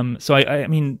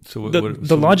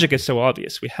 The logic is so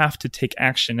obvious. We have to take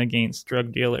action against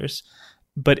drug dealers.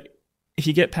 But if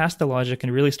you get past the logic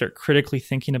and really start critically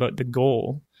thinking about the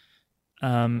goal,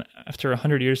 after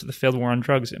 100 years of the failed war on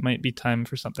drugs, it might be time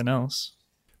for something else.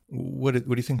 What do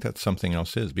you think that something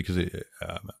else is? Because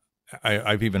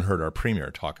I've even heard our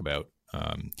premier talk about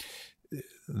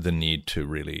the need to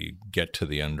really get to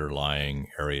the underlying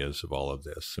areas of all of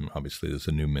this. And obviously, there's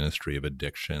a new Ministry of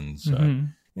Addictions.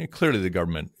 Mm-hmm. Clearly, the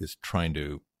government is trying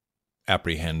to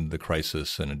apprehend the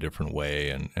crisis in a different way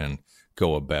and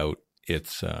go about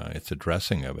its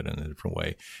addressing of it in a different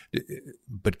way.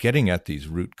 But getting at these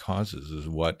root causes is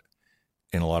what,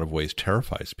 in a lot of ways,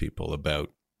 terrifies people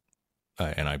about,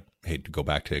 and I hate to go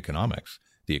back to economics,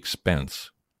 the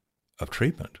expense of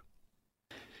treatment.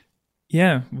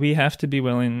 Yeah, we have to be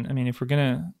willing. I mean, if we're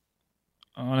going to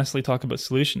honestly talk about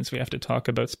solutions, we have to talk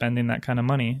about spending that kind of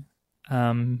money,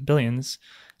 billions.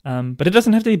 But it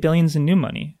doesn't have to be billions in new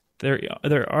money.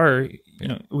 There are,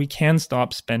 we can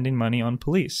stop spending money on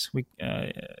police.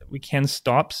 We can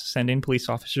stop sending police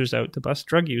officers out to bust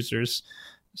drug users,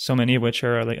 so many of which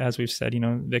are, as we've said,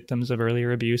 victims of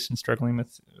earlier abuse and struggling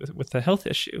with a health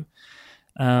issue.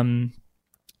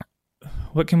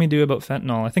 What can we do about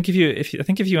fentanyl? I think if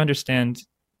you understand,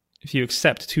 if you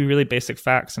accept two really basic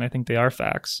facts, and I think they are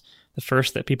facts: the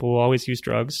first, that people will always use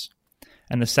drugs,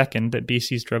 and the second, that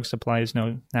BC's drug supply is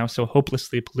now so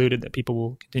hopelessly polluted that people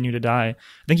will continue to die.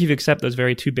 I think if you accept those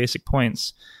very two basic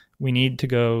points, we need to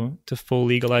go to full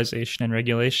legalization and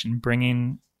regulation,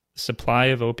 bringing supply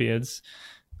of opiates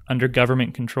under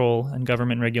government control and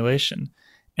government regulation.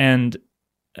 And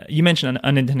you mentioned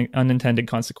unintended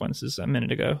consequences a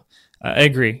minute ago. I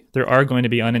agree. There are going to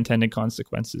be unintended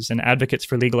consequences, and advocates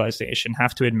for legalization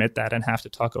have to admit that and have to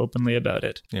talk openly about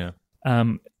it. Yeah.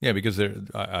 Because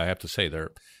I have to say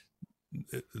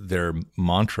their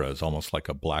mantra is almost like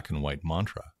a black and white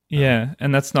mantra. Yeah,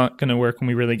 and that's not going to work when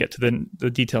we really get to the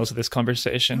details of this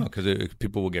conversation. Because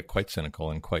people will get quite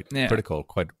cynical and quite critical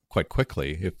quite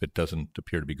quickly if it doesn't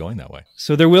appear to be going that way.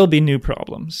 So there will be new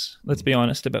problems. Let's be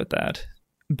honest about that.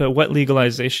 But what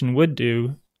legalization would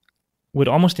do would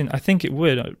I think it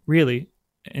would really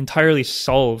entirely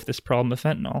solve this problem of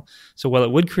fentanyl. So while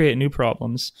it would create new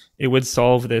problems, it would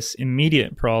solve this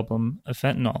immediate problem of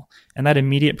fentanyl. And that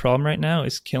immediate problem right now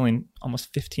is killing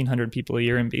almost 1,500 people a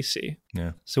year in BC.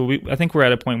 Yeah. So I think we're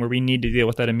at a point where we need to deal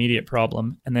with that immediate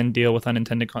problem and then deal with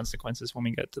unintended consequences when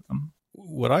we get to them.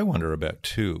 What I wonder about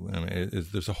too,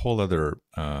 is there's a whole other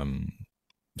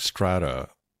strata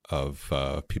of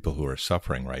people who are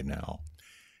suffering right now.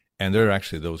 And there are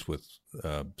actually those with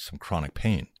some chronic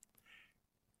pain.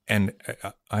 And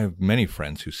I have many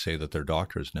friends who say that their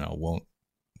doctors now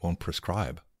won't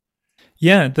prescribe.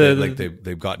 Yeah,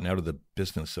 they've gotten out of the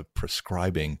business of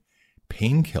prescribing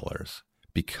painkillers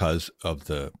because of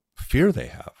the fear they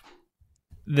have.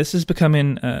 This is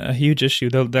becoming a huge issue.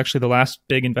 Actually, the last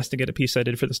big investigative piece I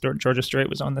did for the Georgia Straight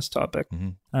was on this topic.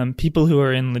 Mm-hmm. People who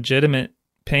are in legitimate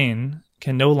pain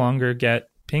can no longer get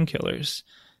painkillers.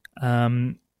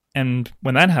 And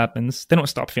when that happens, they don't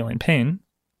stop feeling pain.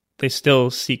 They still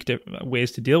seek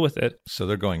ways to deal with it. So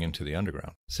they're going into the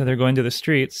underground. So they're going to the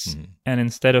streets, and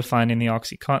instead of finding the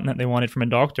OxyContin that they wanted from a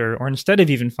doctor, or instead of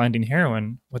even finding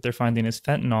heroin, what they're finding is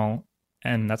fentanyl,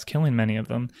 and that's killing many of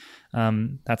them.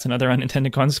 That's another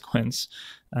unintended consequence.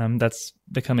 That's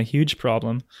become a huge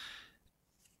problem.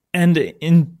 And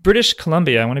in British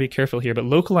Columbia, I want to be careful here, but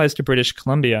localized to British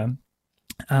Columbia,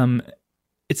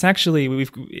 it's actually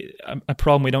a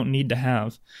problem we don't need to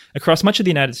have. Across much of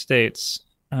the United States,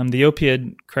 the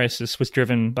opioid crisis was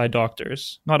driven by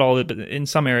doctors. Not all of it, but in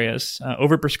some areas.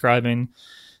 Overprescribing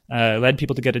led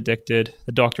people to get addicted.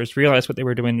 The doctors realized what they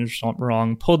were doing was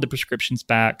wrong, pulled the prescriptions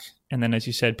back, and then, as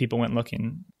you said, people went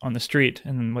looking on the street,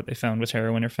 and then what they found was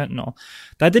heroin or fentanyl.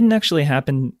 That didn't actually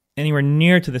happen anywhere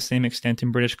near to the same extent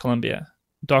in British Columbia.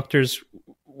 Doctors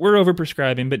were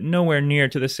overprescribing, but nowhere near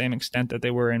to the same extent that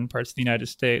they were in parts of the United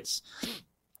States.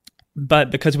 But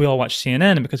because we all watch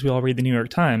CNN and because we all read the New York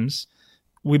Times,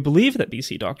 we believe that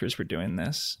BC doctors were doing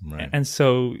this. Right. And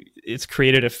so it's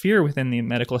created a fear within the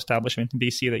medical establishment in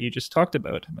BC that you just talked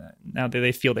about. Now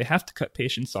they feel they have to cut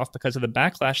patients off because of the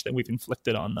backlash that we've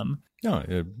inflicted on them. No,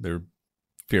 they're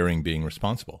fearing being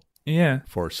responsible. Yeah.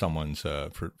 For someone's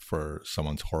for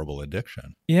someone's horrible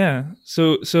addiction. Yeah.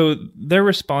 So they're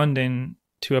responding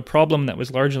to a problem that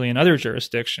was largely in other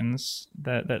jurisdictions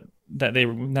that they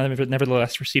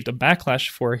nevertheless received a backlash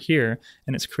for here,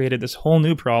 and it's created this whole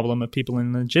new problem of people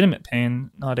in legitimate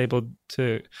pain not able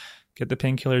to get the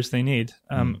painkillers they need.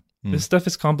 This stuff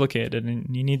is complicated, and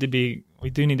we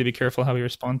do need to be careful how we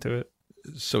respond to it.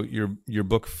 So your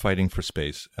book, Fighting for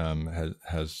Space,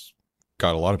 has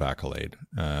got a lot of accolade.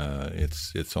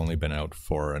 It's only been out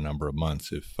for a number of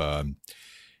months.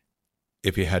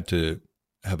 If you had to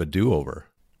have a do-over,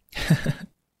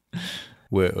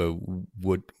 what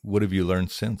have you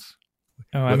learned since?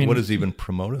 What has even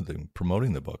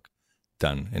promoting the book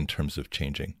done in terms of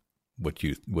changing what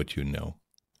you know?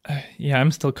 Yeah,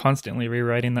 I'm still constantly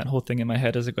rewriting that whole thing in my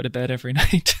head as I go to bed every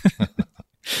night.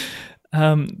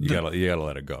 You gotta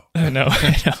let it go. I know.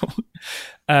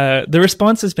 The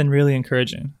response has been really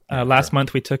encouraging. Last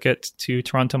month we took it to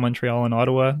Toronto, Montreal, and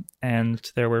Ottawa,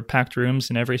 and there were packed rooms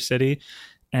in every city.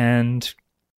 And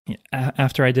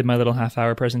after I did my little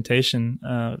half-hour presentation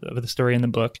of the story in the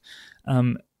book,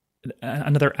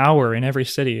 another hour in every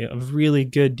city of really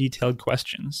good, detailed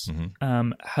questions.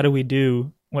 Mm-hmm. How do we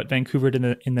do what Vancouver did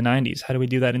in the 90s? How do we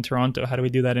do that in Toronto? How do we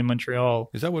do that in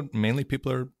Montreal? Is that what mainly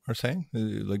people are saying?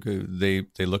 Like they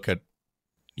look at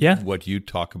what you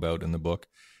talk about in the book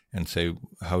and say,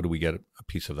 how do we get a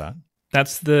piece of that?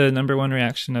 That's the number one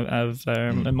reaction of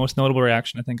the most notable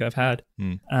reaction I think I've had.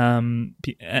 And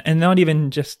not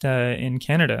even just in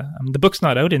Canada. The book's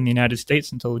not out in the United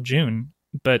States until June,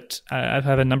 but I've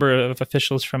had a number of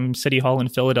officials from City Hall in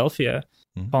Philadelphia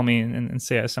call me and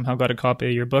say, I somehow got a copy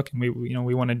of your book, and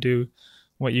we want to do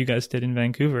what you guys did in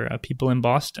Vancouver. People in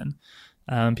Boston,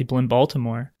 people in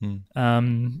Baltimore.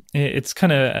 It's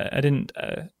kind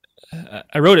of,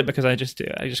 I wrote it because I just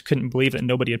couldn't believe that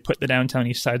nobody had put the downtown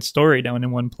East Side story down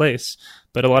in one place.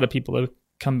 But a lot of people have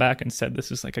come back and said,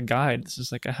 this is like a guide. This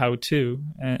is like a how-to.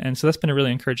 And so that's been a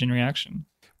really encouraging reaction.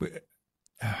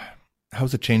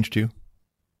 How's it changed you?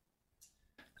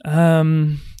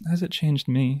 Has it changed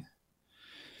me?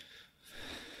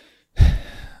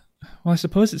 Well, I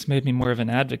suppose it's made me more of an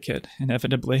advocate,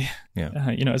 inevitably. Yeah.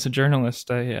 As a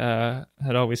journalist, I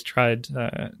had always tried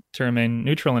to remain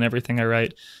neutral in everything I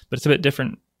write, but it's a bit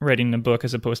different writing a book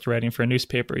as opposed to writing for a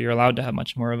newspaper. You're allowed to have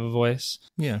much more of a voice.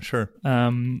 Yeah, sure.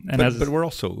 But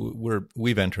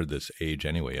we've entered this age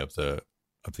anyway of the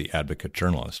advocate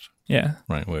journalist. Yeah.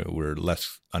 Right. We're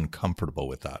less uncomfortable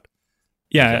with that.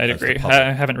 Yeah, I'd agree.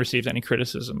 I haven't received any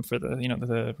criticism for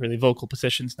the really vocal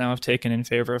positions now I've taken in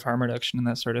favor of harm reduction and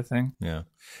that sort of thing. Yeah.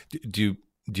 Do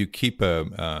you keep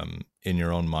in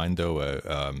your own mind though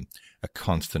a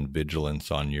constant vigilance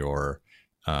on your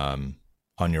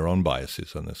own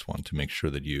biases on this one to make sure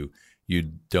that you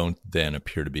don't then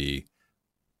appear to be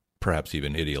perhaps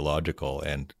even ideological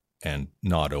and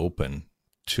not open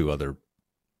to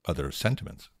other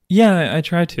sentiments? Yeah, I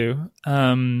try to.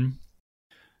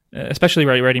 especially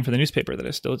writing for the newspaper that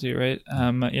I still do, right?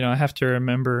 I have to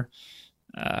remember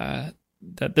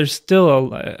that there's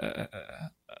still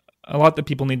a lot that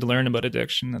people need to learn about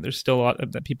addiction. That there's still a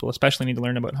lot that people especially need to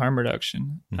learn about harm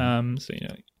reduction.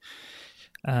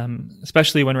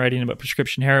 Especially when writing about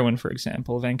prescription heroin, for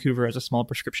example, Vancouver has a small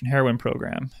prescription heroin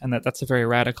program, and that's a very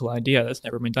radical idea that's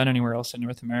never been done anywhere else in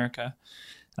North America.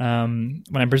 When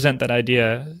I present that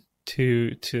idea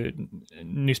to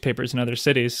newspapers in other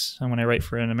cities, and when I write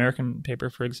for an American paper,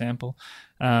 for example,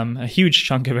 a huge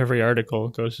chunk of every article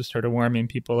goes to sort of warming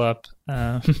people up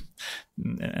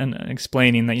and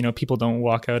explaining that people don't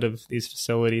walk out of these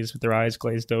facilities with their eyes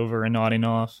glazed over and nodding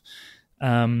off.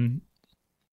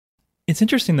 It's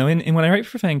interesting though, and when I write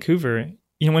for Vancouver,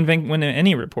 when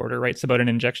any reporter writes about an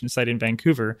injection site in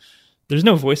Vancouver, there's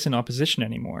no voice in opposition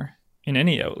anymore in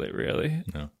any outlet, really.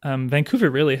 No. Vancouver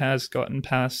really has gotten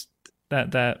past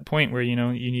that point where you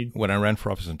need. When I ran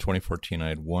for office in 2014, I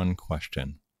had one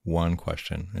question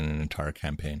in an entire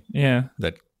campaign. Yeah.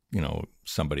 That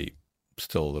somebody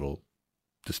still a little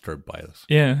disturbed by this.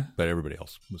 Yeah. But everybody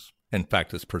else was. In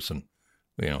fact, this person,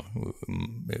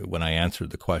 when I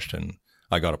answered the question,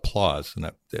 I got applause, and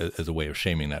that as a way of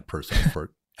shaming that person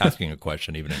for asking a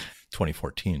question, even in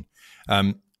 2014.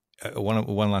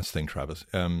 One last thing, Travis.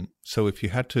 So if you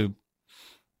had to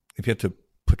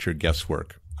put your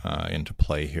guesswork into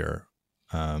play here,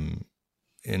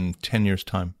 in 10 years'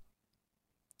 time,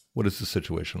 what does the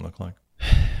situation look like?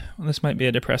 Well, this might be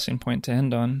a depressing point to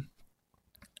end on.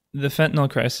 The fentanyl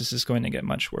crisis is going to get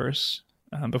much worse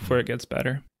before it gets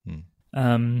better.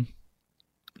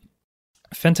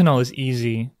 Fentanyl is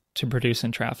easy to produce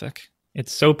and traffic.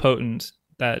 It's so potent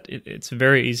that it's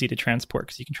very easy to transport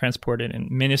because you can transport it in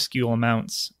minuscule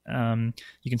amounts.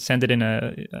 You can send it in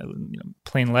a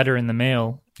plain letter in the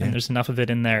mail, and there's enough of it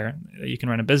in there that you can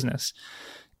run a business.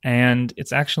 And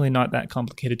it's actually not that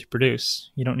complicated to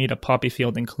produce. You don't need a poppy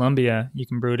field in Colombia. You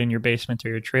can brew it in your basement or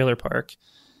your trailer park.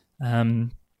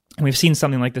 And we've seen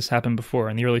something like this happen before.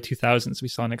 In the early 2000s, we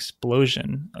saw an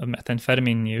explosion of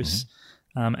methamphetamine use.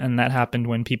 And that happened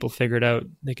when people figured out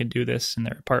they could do this in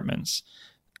their apartments.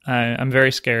 I'm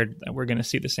very scared that we're going to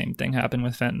see the same thing happen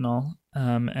with fentanyl.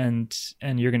 And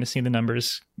you're going to see the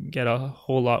numbers get a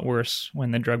whole lot worse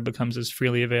when the drug becomes as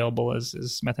freely available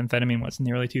as methamphetamine was in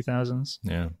the early 2000s.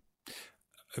 Yeah.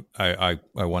 I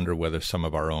wonder whether some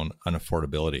of our own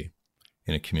unaffordability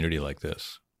in a community like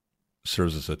this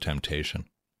serves as a temptation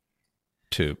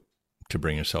to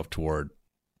bring yourself toward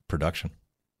production.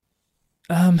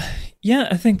 Yeah,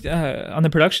 I think on the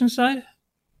production side,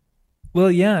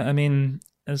 well, yeah, I mean,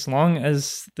 as long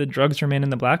as the drugs remain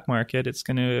in the black market, it's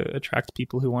going to attract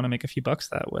people who want to make a few bucks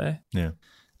that way. Yeah.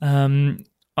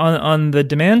 On the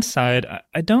demand side,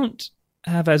 I don't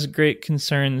have as great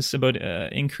concerns about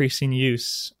increasing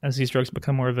use as these drugs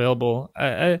become more available.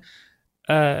 I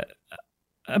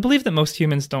believe that most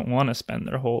humans don't want to spend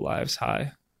their whole lives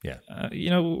high. Yeah.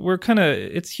 We're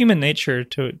it's human nature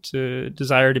to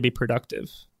desire to be productive.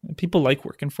 People like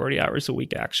working 40 hours a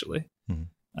week, actually.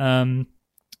 Mm-hmm.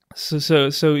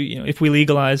 So if we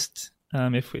legalized,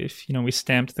 if we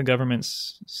stamped the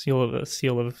government's seal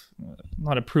of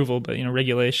not approval, but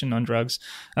regulation on drugs,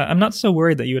 I'm not so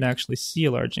worried that you would actually see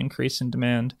a large increase in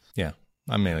demand. Yeah,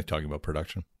 I'm mainly talking about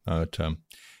production.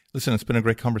 Listen, it's been a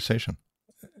great conversation,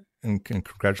 and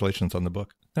congratulations on the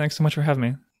book. Thanks so much for having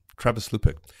me. Travis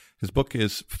Lupik. His book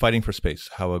is Fighting for Space,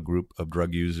 How a Group of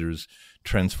Drug Users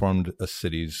Transformed a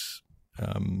City's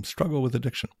Struggle with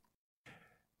Addiction.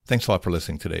 Thanks a lot for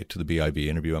listening today to the BIV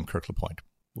interview. I'm Kirk LaPointe.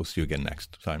 We'll see you again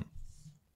next time.